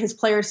celebrate his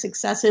players'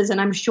 successes, and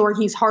I'm sure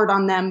he's hard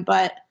on them,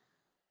 but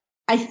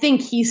I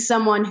think he's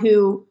someone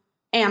who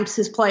amps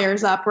his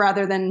players up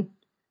rather than,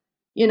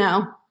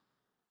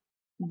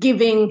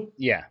 giving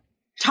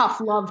tough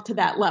love to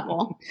that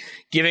level.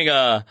 Giving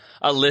a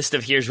list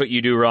of here's what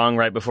you do wrong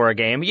right before a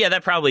game. Yeah,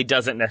 that probably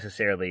doesn't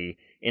necessarily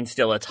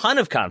instill a ton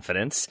of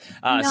confidence.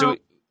 No. So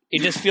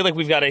it just feels like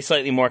we've got a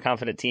slightly more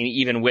confident team,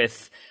 even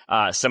with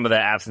some of the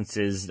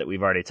absences that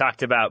we've already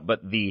talked about.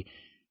 But the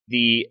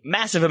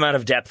massive amount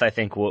of depth, I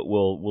think,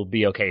 will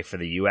be okay for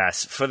the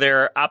U.S. For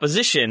their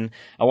opposition,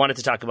 I wanted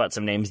to talk about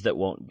some names that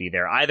won't be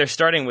there, either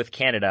starting with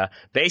Canada.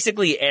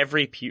 Basically,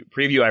 every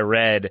preview I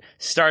read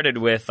started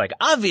with, like,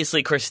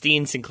 obviously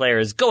Christine Sinclair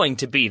is going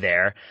to be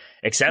there,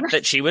 except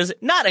that she was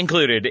not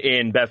included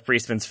in Bev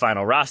Priestman's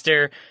final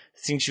roster.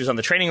 Seeing she was on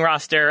the training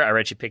roster, I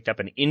read she picked up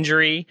an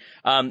injury.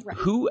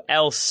 Who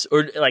else,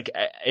 or like,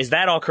 is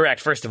that all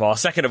correct, first of all?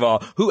 Second of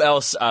all, who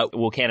else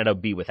will Canada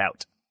be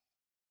without?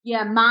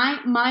 Yeah,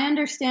 my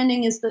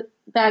understanding is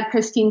that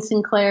Christine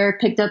Sinclair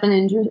picked up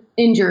an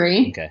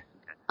injury. Okay.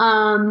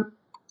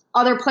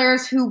 Other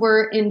players who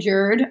were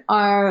injured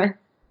are,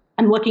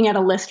 I'm looking at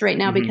a list right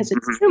now because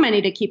it's too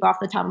many to keep off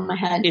the top of my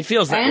head. It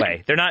feels that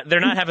way. They're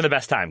not having the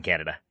best time,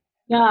 Canada.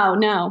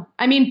 No.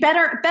 I mean,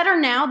 better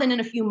now than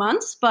in a few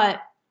months, but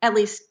at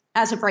least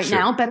as of right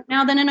now, better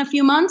now than in a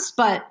few months.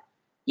 But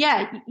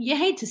yeah, you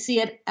hate to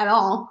see it at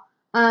all.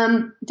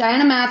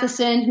 Diana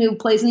Matheson, who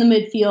plays in the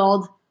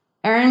midfield,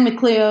 Erin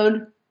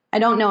McLeod, I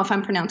don't know if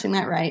I'm pronouncing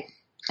that right,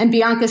 and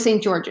Bianca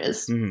St.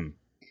 George's.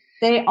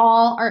 They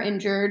all are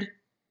injured.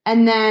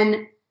 And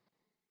then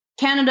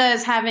Canada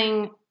is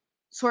having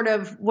sort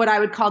of what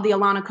I would call the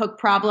Alana Cook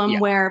problem,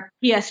 where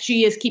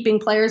PSG is keeping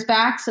players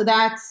back. So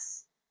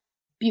that's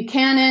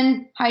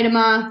Buchanan,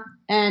 Heidema,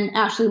 and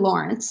Ashley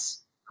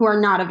Lawrence, who are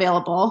not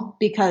available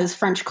because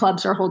French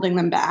clubs are holding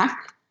them back.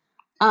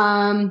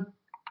 So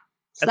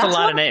that's a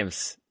lot of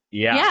names.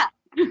 Yeah.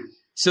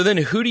 So then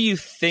who do you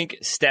think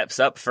steps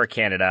up for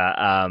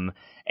Canada?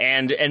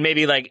 And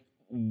maybe, like,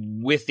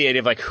 with the idea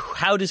of like,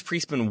 how does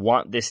Priestman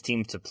want this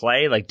team to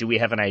play? Like, do we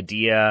have an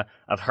idea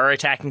of her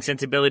attacking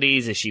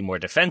sensibilities? Is she more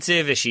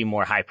defensive? Is she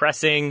more high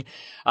pressing?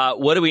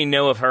 What do we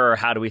know of her?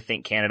 How do we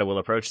think Canada will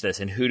approach this?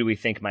 And who do we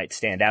think might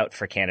stand out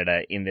for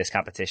Canada in this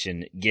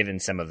competition, given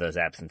some of those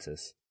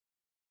absences?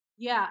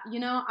 Yeah,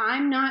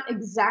 I'm not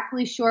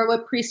exactly sure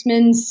what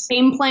Priestman's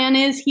game plan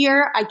is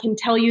here. I can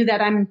tell you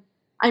that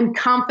I'm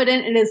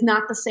confident it is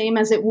not the same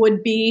as it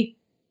would be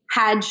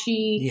had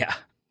she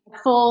a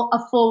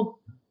full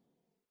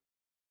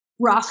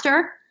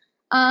roster.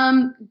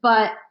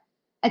 But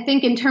I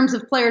think in terms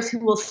of players who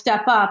will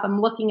step up, I'm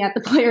looking at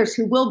the players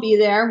who will be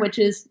there, which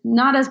is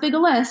not as big a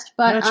list,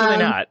 but it's really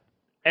not.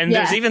 And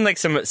there's even like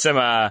some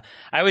I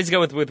always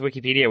go with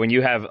Wikipedia when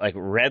you have like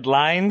red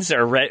lines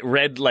or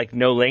red like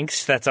no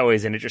links. That's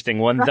always an interesting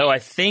one. Right. Though I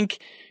think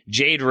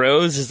Jade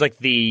Rose is like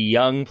the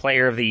young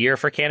player of the year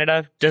for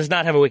Canada. Does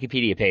not have a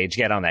Wikipedia page.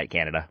 Get on that,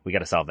 Canada. We got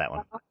to solve that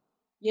one.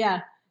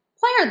 Yeah.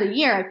 Player of the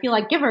year. I feel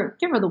like give her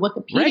the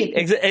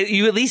Wikipedia. Right.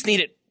 You at least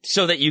need it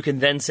so that you can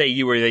then say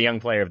you were the young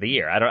player of the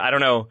year. I don't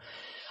know.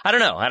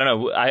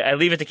 I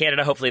leave it to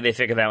Canada. Hopefully they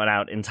figure that one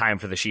out in time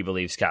for the She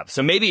Believes Cup.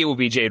 So maybe it will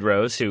be Jade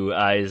Rose, who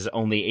is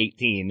only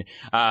 18.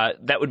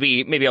 That would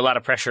be maybe a lot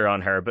of pressure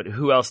on her. But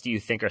who else do you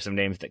think are some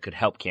names that could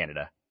help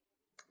Canada?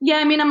 Yeah,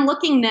 I mean, I'm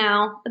looking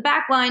now. The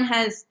back line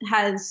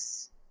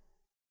has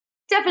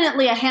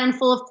definitely a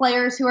handful of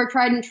players who are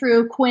tried and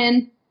true.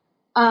 Quinn,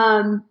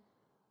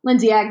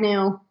 Lindsay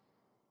Agnew,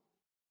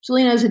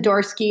 Jelena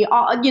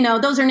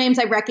Zadorsky. Those are names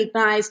I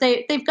recognize.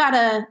 They've got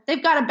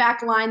a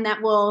back line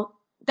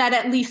that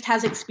at least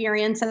has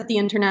experience at the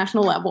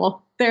international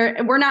level.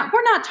 We're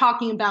not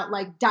talking about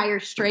like dire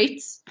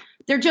straits.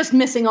 They're just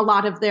missing a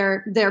lot of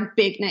their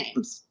big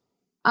names.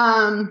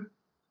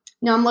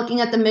 Now I'm looking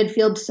at the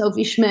midfield.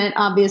 Sophie Schmidt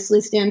obviously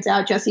stands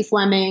out. Jessie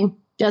Fleming,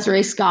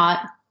 Desiree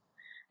Scott,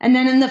 and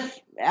then in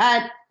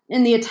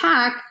the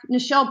attack,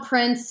 Nichelle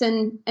Prince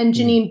and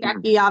Janine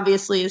Becky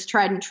obviously is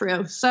tried and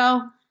true.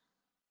 So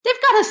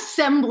they've got a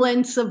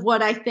semblance of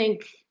what I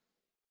think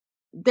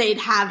they'd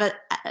have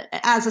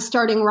as a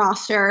starting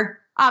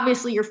roster.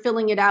 Obviously, you're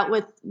filling it out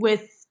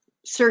with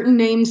certain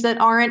names that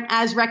aren't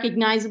as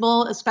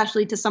recognizable,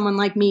 especially to someone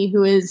like me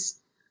who is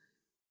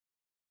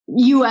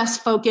U.S.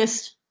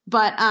 focused.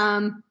 But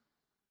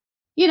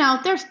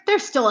they're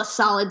still a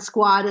solid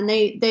squad, and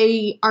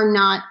they are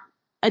not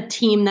a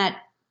team that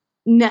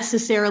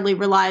necessarily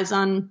relies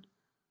on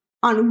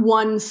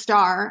one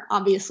star.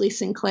 Obviously,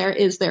 Sinclair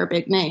is their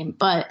big name,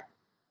 but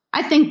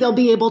I think they'll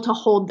be able to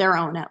hold their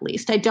own at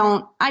least. I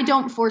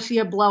don't foresee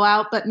a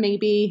blowout, but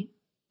maybe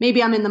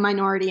I'm in the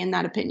minority in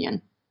that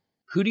opinion.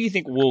 Who do you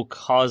think will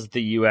cause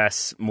the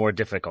U.S. more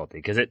difficulty?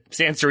 Because it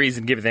stands to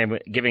reason,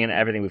 given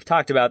everything we've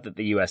talked about, that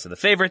the U.S. are the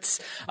favorites.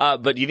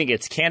 But do you think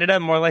it's Canada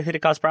more likely to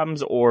cause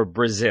problems, or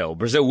Brazil?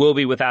 Brazil will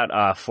be without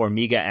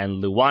Formiga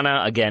and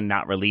Luana, again,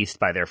 not released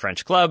by their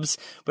French clubs,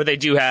 but they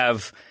do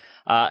have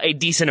a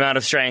decent amount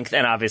of strength,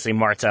 and obviously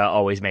Marta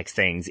always makes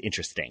things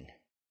interesting.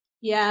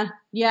 Yeah.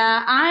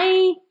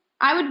 I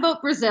would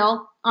vote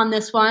Brazil on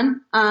this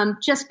one,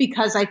 just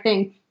because I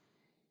think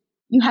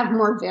you have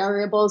more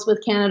variables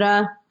with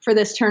Canada for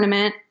this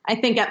tournament. I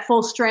think at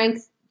full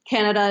strength,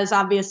 Canada is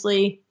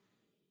obviously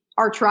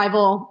arch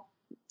rival,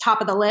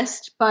 top of the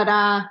list. But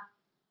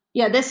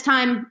this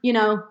time,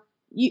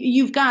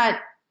 you've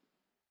got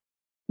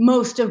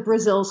most of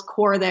Brazil's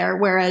core there,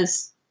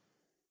 whereas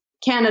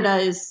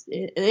Canada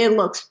it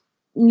looks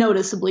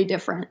noticeably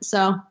different.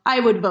 So I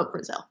would vote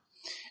Brazil.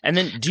 And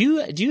then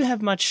do you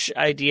have much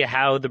idea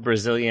how the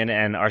Brazilian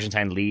and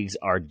Argentine leagues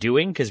are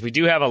doing? Because we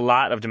do have a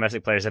lot of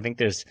domestic players. I think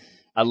there's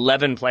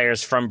 11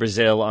 players from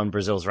Brazil on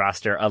Brazil's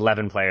roster,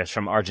 11 players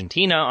from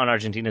Argentina on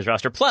Argentina's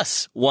roster,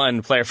 plus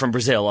one player from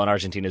Brazil on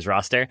Argentina's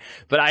roster.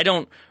 But I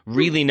don't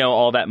really know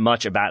all that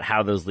much about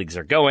how those leagues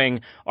are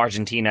going.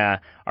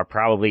 Argentina are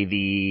probably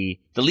the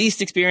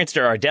least experienced,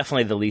 or are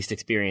definitely the least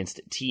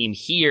experienced team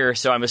here.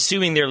 So I'm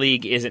assuming their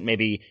league isn't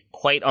maybe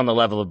quite on the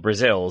level of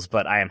Brazil's,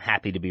 but I am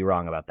happy to be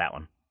wrong about that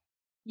one.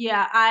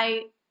 Yeah,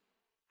 I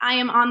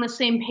am on the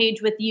same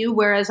page with you,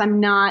 whereas I'm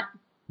not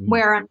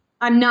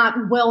I'm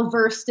not well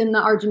versed in the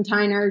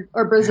Argentine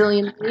or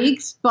Brazilian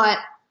leagues, but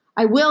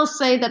I will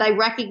say that I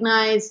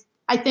recognize.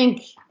 I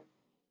think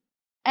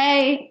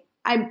as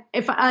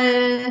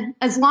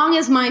long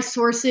as my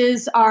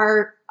sources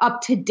are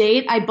up to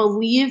date, I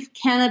believe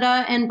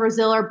Canada and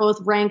Brazil are both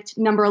ranked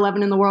number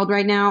 11 in the world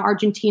right now.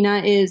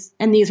 Argentina is,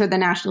 and these are the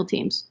national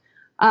teams.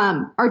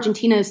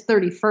 Argentina is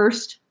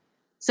 31st.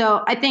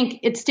 So I think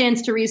it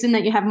stands to reason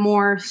that you have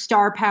more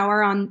star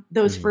power on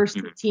those first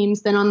two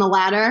teams than on the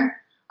latter.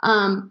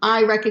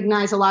 I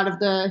recognize a lot of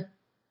the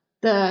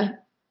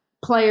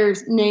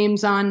players'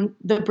 names on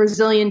the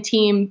Brazilian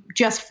team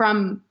just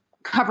from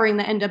covering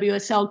the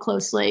NWSL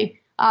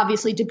closely.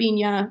 Obviously,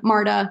 Debinha,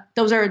 Marta,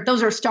 those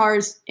are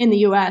stars in the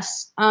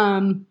U.S.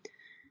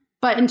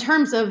 But in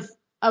terms of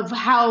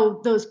how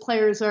those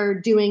players are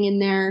doing in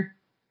their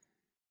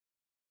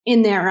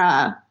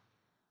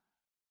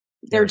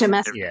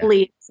domestic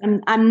leagues,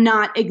 I'm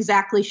not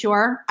exactly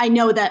sure. I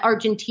know that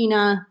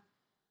Argentina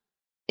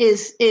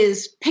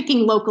is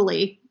picking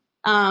locally.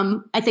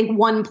 I think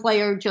one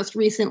player just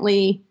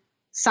recently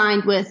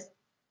signed with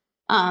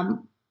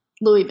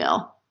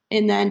Louisville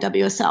in the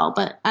NWSL,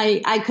 but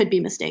I could be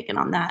mistaken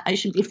on that. I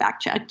should be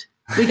fact checked.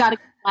 We got a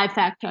live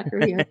fact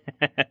checker here.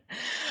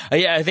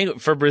 Yeah, I think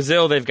for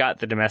Brazil, they've got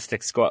the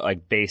domestic squad,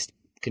 like based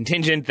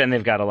contingent. Then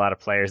they've got a lot of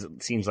players,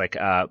 it seems like,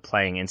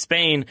 playing in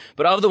Spain.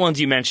 But of the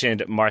ones you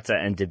mentioned, Marta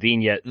and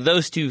Debinha,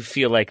 those two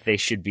feel like they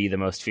should be the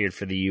most feared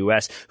for the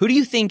U.S. Who do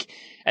you think,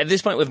 at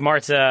this point with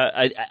Marta,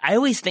 I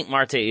always think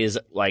Marta is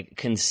like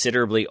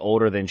considerably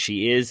older than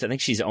she is. I think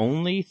she's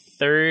only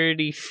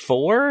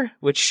 34,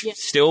 which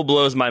still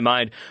blows my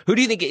mind. Who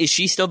do you think, is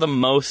she still the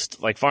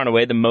most, like far and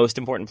away, the most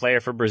important player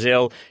for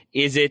Brazil?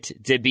 Is it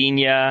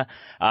Debinha?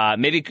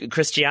 Maybe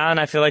Cristiane,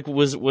 I feel like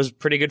was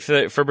pretty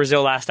good for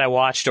Brazil last I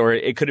watched, or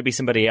could it be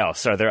somebody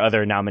else? Are there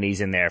other nominees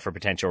in there for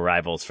potential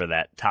rivals for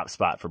that top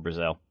spot for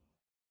Brazil?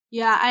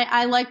 Yeah,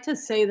 I like to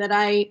say that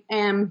I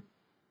am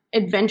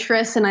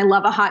adventurous and I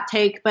love a hot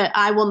take, but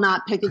I will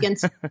not pick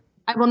against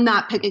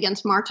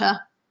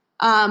Marta.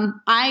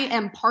 I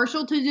am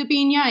partial to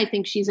Debinha. I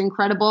think she's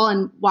incredible,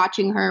 and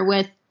watching her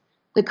with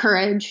the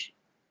courage,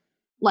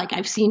 like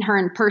I've seen her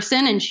in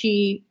person, and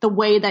the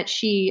way that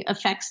she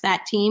affects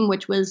that team,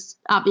 which was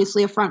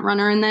obviously a front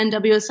runner in the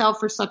NWSL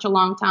for such a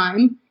long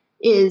time,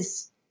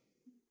 is,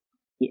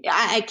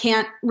 I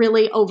can't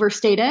really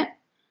overstate it.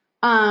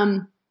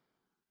 But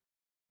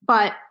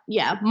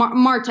yeah,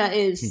 Marta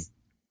is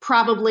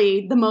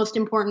probably the most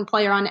important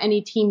player on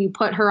any team you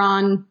put her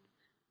on,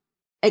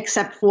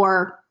 except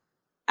for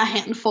a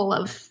handful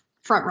of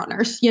front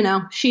runners. You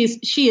know, she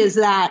is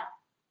that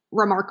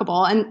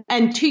remarkable.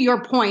 And to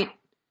your point,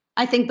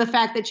 I think the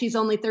fact that she's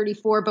only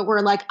 34, but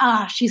we're like,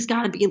 she's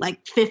got to be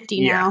like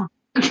 50 now.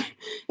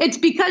 It's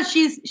because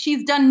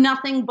she's done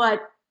nothing but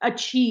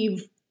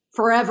achieve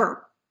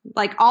forever.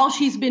 Like all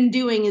she's been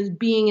doing is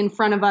being in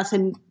front of us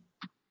and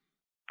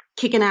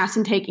kicking ass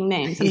and taking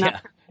names. I'm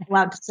not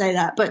allowed to say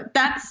that, but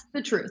that's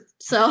the truth.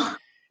 So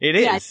it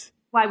is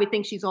why we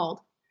think she's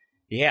old.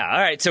 Yeah. All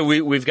right. So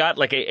we've got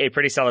like a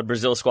pretty solid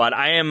Brazil squad.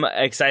 I am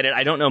excited.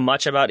 I don't know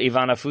much about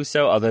Ivana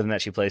Fuso other than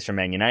that she plays for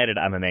Man United.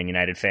 I'm a Man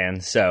United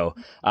fan, so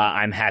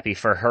I'm happy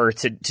for her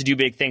to do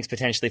big things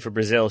potentially for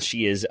Brazil.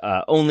 She is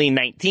only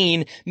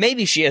 19.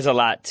 Maybe she has a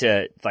lot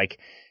to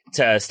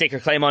stake her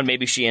claim on.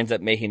 Maybe she ends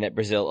up making that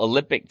Brazil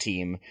Olympic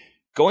team.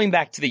 Going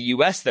back to the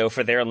U.S., though,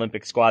 for their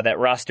Olympic squad, that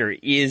roster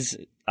is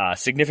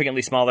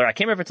significantly smaller. I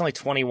can't remember if it's only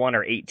 21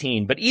 or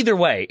 18, but either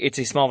way, it's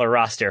a smaller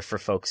roster for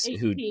folks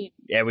 18.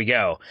 There we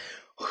go.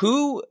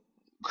 Who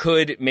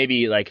could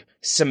maybe like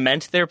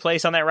cement their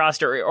place on that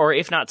roster, or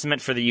if not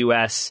cement for the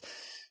U.S.,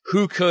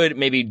 who could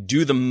maybe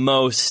do the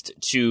most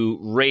to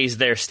raise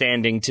their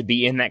standing to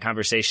be in that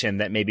conversation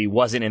that maybe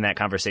wasn't in that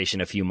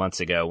conversation a few months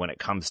ago when it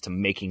comes to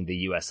making the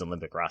U.S.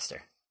 Olympic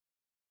roster?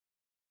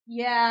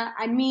 Yeah,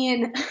 I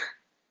mean,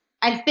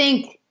 I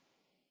think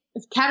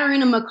if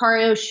Catarina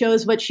Macario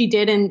shows what she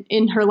did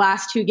in her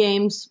last two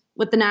games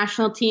with the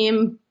national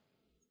team,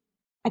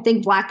 I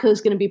think Vlatko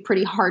is going to be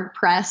pretty hard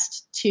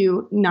pressed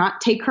to not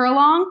take her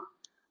along,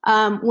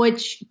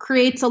 which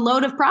creates a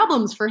load of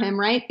problems for him,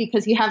 right?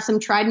 Because you have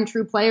some tried and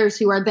true players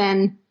who are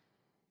then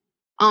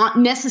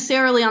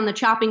necessarily on the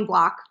chopping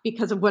block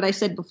because of what I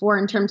said before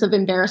in terms of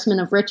embarrassment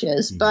of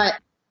riches. But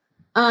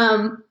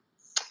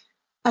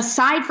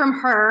aside from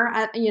her,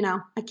 I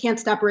can't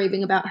stop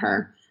raving about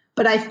her.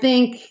 But I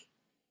think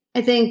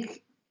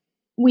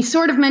we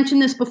sort of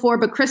mentioned this before,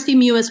 but Kristie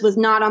Mewis was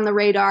not on the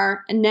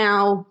radar and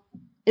now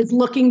is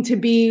looking to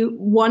be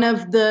one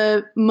of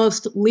the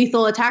most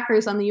lethal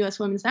attackers on the U.S.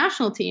 women's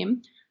national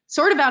team,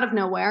 sort of out of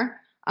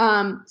nowhere.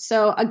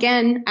 So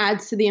again,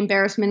 adds to the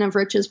embarrassment of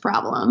riches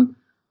problem.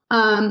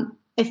 I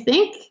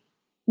think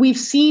we've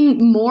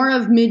seen more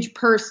of Midge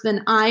Purce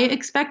than I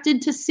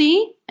expected to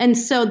see. And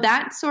so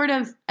that sort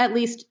of, at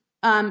least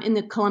in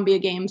the Columbia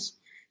games,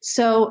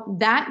 so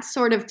that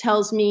sort of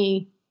tells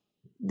me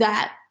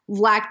that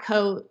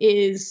Vlatko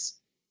is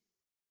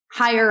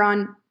higher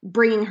on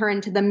bringing her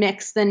into the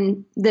mix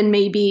than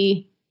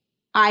maybe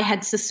I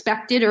had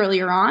suspected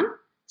earlier on.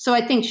 So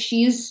I think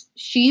she's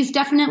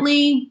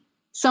definitely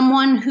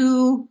someone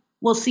who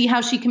we'll see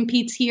how she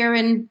competes here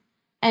and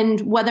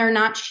whether or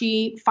not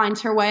she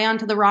finds her way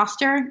onto the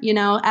roster. You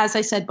know, as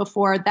I said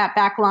before, that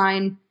back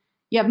line,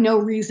 you have no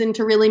reason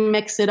to really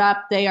mix it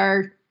up. They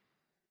are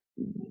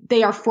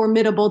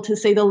formidable to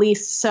say the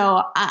least.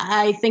 So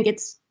I think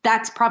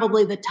that's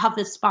probably the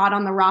toughest spot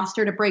on the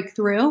roster to break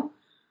through.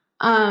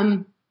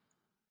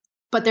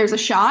 But there's a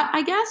shot,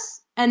 I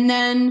guess. And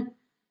then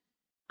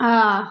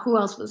who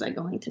else was I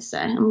going to say?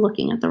 I'm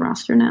looking at the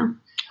roster now.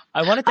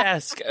 I wanted to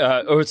ask,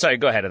 sorry,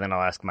 go ahead, and then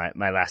I'll ask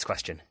my last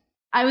question.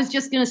 I was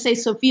just going to say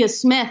Sophia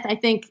Smith. I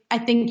think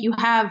you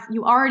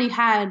already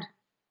had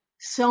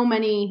so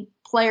many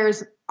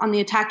players on the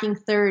attacking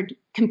third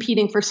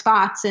competing for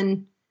spots,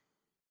 and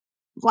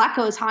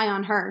Vlatko is high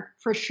on her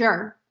for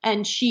sure.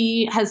 And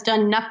she has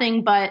done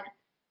nothing but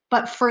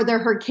further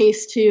her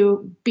case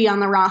to be on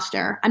the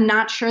roster. I'm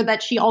not sure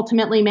that she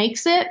ultimately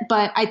makes it,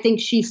 but I think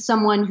she's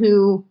someone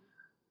who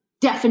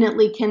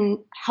definitely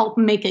can help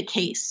make a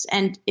case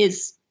and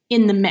is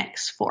in the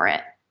mix for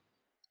it.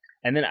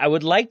 And then I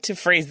would like to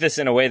phrase this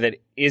in a way that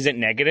isn't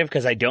negative,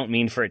 because I don't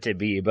mean for it to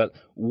be, but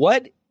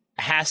what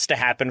has to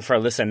happen for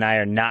Alyssa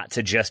Naeher not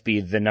to just be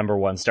the number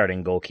one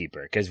starting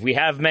goalkeeper? Because we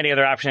have many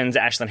other options,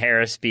 Ashlyn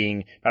Harris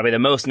being probably the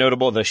most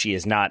notable, though she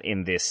is not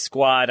in this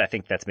squad. I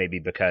think that's maybe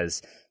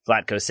because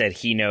Vlatko said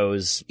he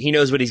knows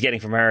what he's getting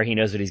from her. He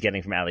knows what he's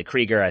getting from Ali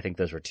Krieger. I think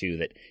those were two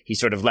that he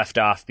sort of left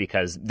off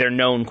because they're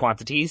known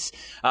quantities.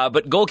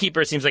 But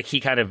goalkeeper, it seems like he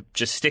kind of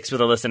just sticks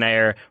with Alyssa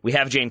Naeher. We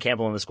have Jane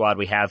Campbell in the squad.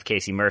 We have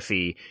Casey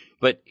Murphy.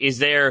 But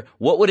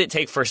what would it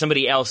take for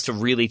somebody else to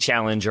really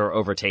challenge or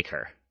overtake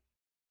her?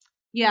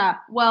 Yeah,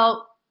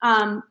 well,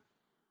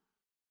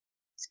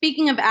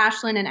 speaking of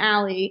Ashlyn and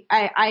Ali,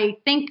 I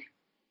think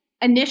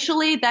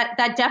initially that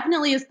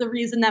definitely is the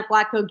reason that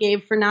Vlatko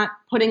gave for not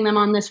putting them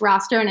on this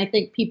roster. And I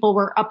think people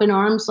were up in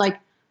arms like,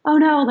 oh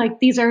no,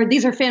 like these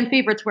are fan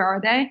favorites. Where are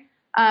they?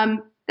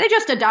 They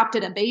just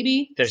adopted a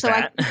baby. There's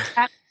that.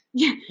 I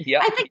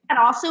think that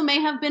also may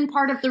have been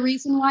part of the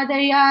reason why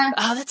they.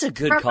 Oh, that's a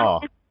good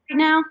call. Right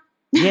now.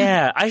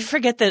 Yeah, I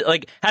forget that,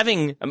 like,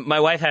 my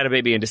wife had a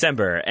baby in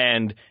December,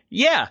 and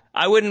yeah,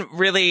 I wouldn't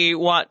really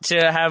want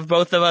to have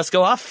both of us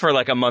go off for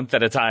like a month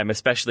at a time,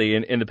 especially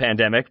in the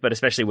pandemic, but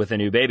especially with a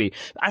new baby.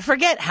 I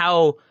forget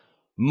how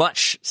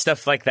much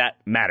stuff like that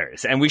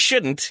matters, and we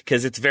shouldn't,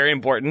 because it's very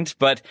important,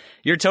 but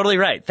you're totally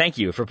right. Thank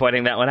you for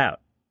pointing that one out.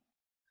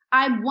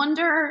 I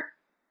wonder,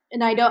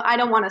 and I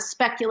don't want to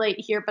speculate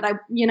here, but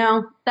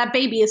that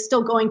baby is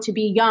still going to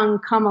be young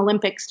come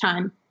Olympics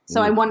time.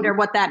 So I wonder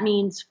what that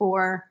means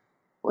for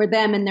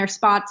them and their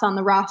spots on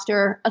the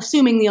roster,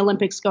 assuming the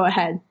Olympics go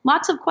ahead.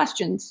 Lots of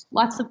question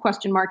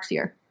marks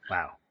here.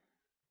 Wow.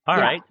 All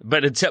right.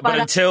 But until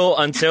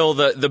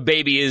the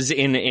baby is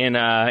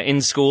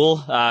in school,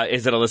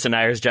 is it Alyssa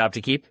Naeher's job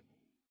to keep?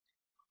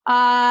 Yeah,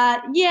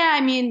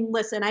 I mean,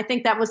 listen, I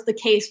think that was the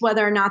case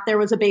whether or not there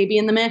was a baby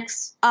in the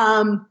mix.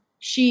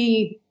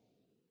 She's,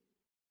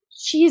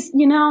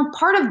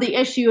 part of the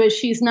issue is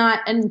she's not,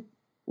 and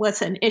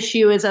listen,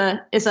 issue is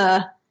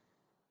a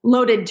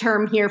loaded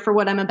term here for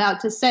what I'm about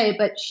to say,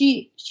 but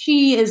she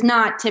is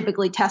not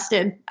typically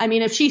tested. I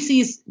mean, if she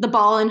sees the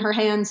ball in her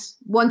hands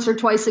once or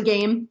twice a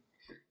game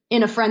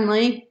in a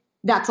friendly,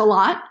 that's a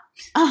lot.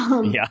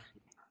 Yeah.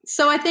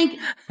 So I think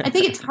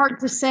it's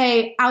hard to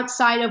say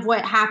outside of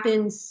what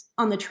happens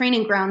on the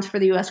training grounds for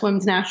the U.S.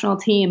 women's national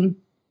team,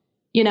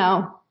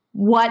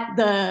 what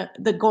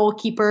the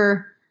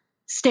goalkeeper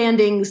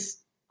standings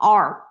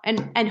are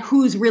and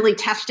who's really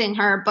testing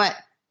her. But,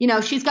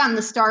 she's gotten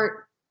the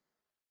start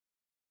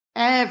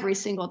every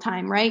single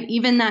time, right?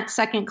 Even that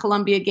second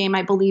Colombia game,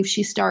 I believe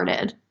she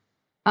started.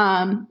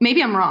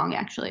 Maybe I'm wrong,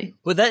 actually.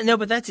 But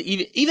that's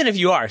even if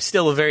you are,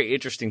 still a very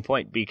interesting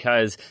point,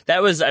 because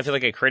that was, I feel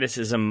like, a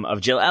criticism of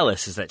Jill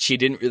Ellis, is that she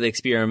didn't really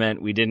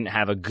experiment. We didn't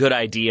have a good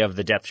idea of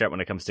the depth chart when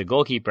it comes to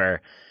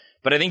goalkeeper.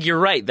 But I think you're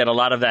right that a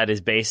lot of that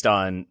is based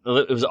on,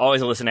 it was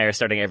always Alyssa Naeher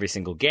starting every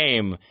single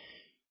game.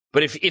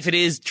 But if it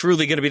is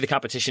truly going to be the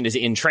competition is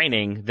in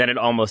training, then it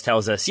almost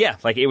tells us, yeah,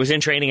 like it was in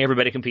training,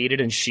 everybody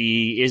competed, and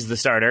she is the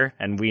starter,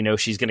 and we know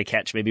she's going to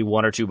catch maybe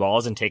one or two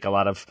balls and take a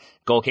lot of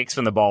goal kicks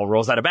when the ball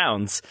rolls out of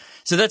bounds.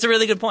 So that's a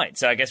really good point.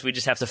 So I guess we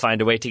just have to find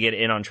a way to get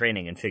in on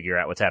training and figure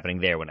out what's happening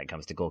there when it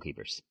comes to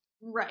goalkeepers.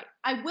 Right.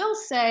 I will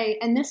say,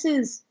 and this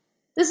is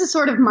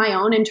sort of my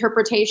own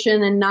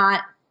interpretation and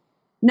not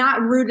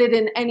rooted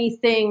in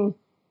anything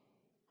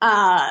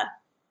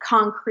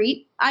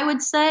concrete, I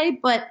would say,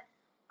 but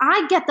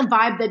I get the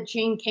vibe that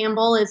Jane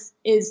Campbell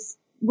is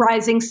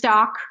rising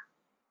stock.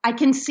 I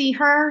can see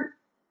her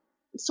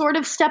sort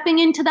of stepping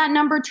into that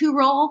number 2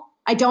 role.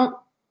 I don't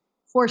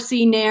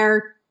foresee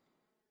Naeher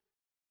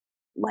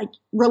like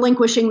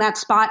relinquishing that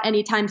spot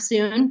anytime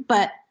soon,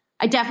 but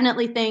I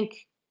definitely think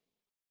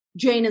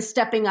Jane is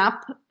stepping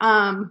up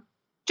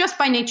just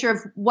by nature of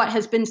what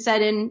has been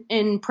said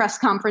in press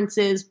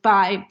conferences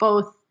by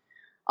both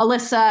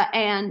Alyssa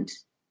and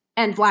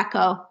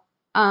Vlatko.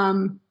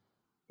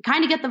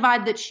 Kind of get the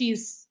vibe that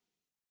she's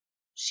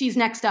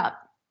next up.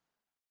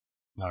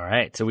 All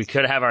right. So we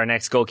could have our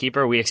next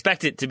goalkeeper. We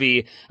expect it to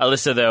be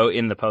Alyssa, though,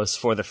 in the post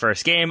for the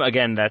first game.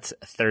 Again, that's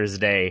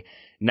Thursday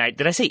night.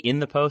 Did I say in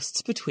the posts?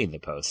 It's between the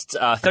posts.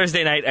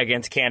 Thursday night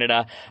against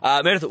Canada.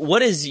 Meredith,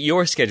 what is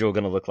your schedule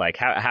going to look like?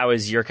 How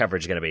is your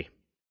coverage going to be?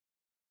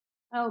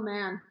 Oh,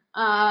 man.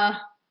 I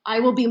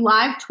will be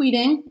live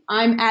tweeting.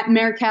 I'm at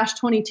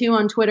Marrakesh22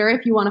 on Twitter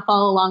if you want to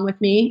follow along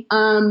with me.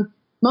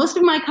 Most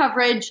of my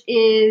coverage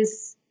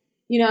is,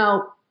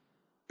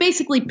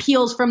 basically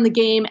peels from the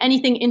game,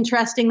 anything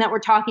interesting that we're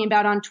talking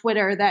about on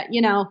Twitter that,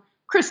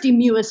 Christy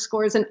Mewis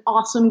scores an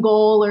awesome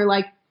goal or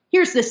like,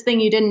 here's this thing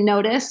you didn't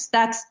notice.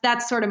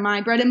 That's sort of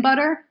my bread and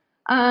butter.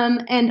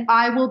 And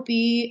I will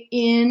be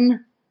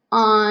in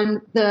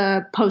on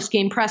the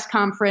post-game press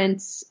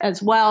conference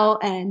as well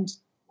and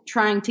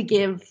trying to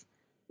give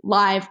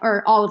live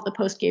or all of the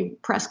post-game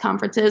press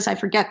conferences. I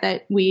forget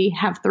that we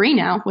have 3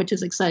 now, which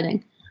is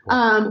exciting.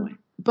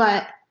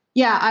 But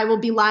yeah, I will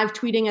be live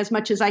tweeting as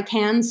much as I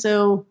can.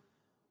 So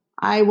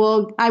I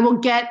will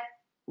get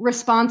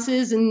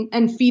responses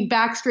and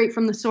feedback straight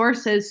from the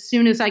source as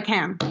soon as I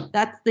can.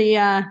 That's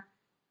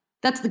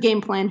the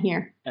game plan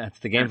here. That's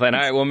the game plan.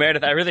 All right. Well,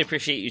 Meredith, I really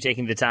appreciate you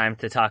taking the time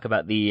to talk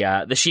about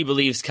the She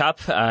Believes Cup.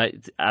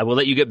 I will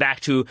let you get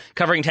back to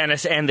covering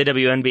tennis and the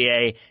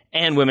WNBA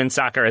and women's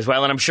soccer as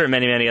well, and I'm sure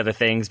many, many other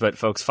things. But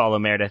folks, follow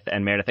Meredith.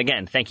 And Meredith,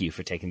 again, thank you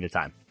for taking the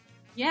time.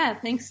 Yeah,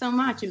 thanks so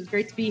much. It was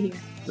great to be here.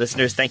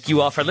 Listeners, thank you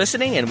all for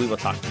listening, and we will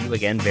talk to you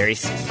again very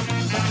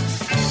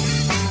soon.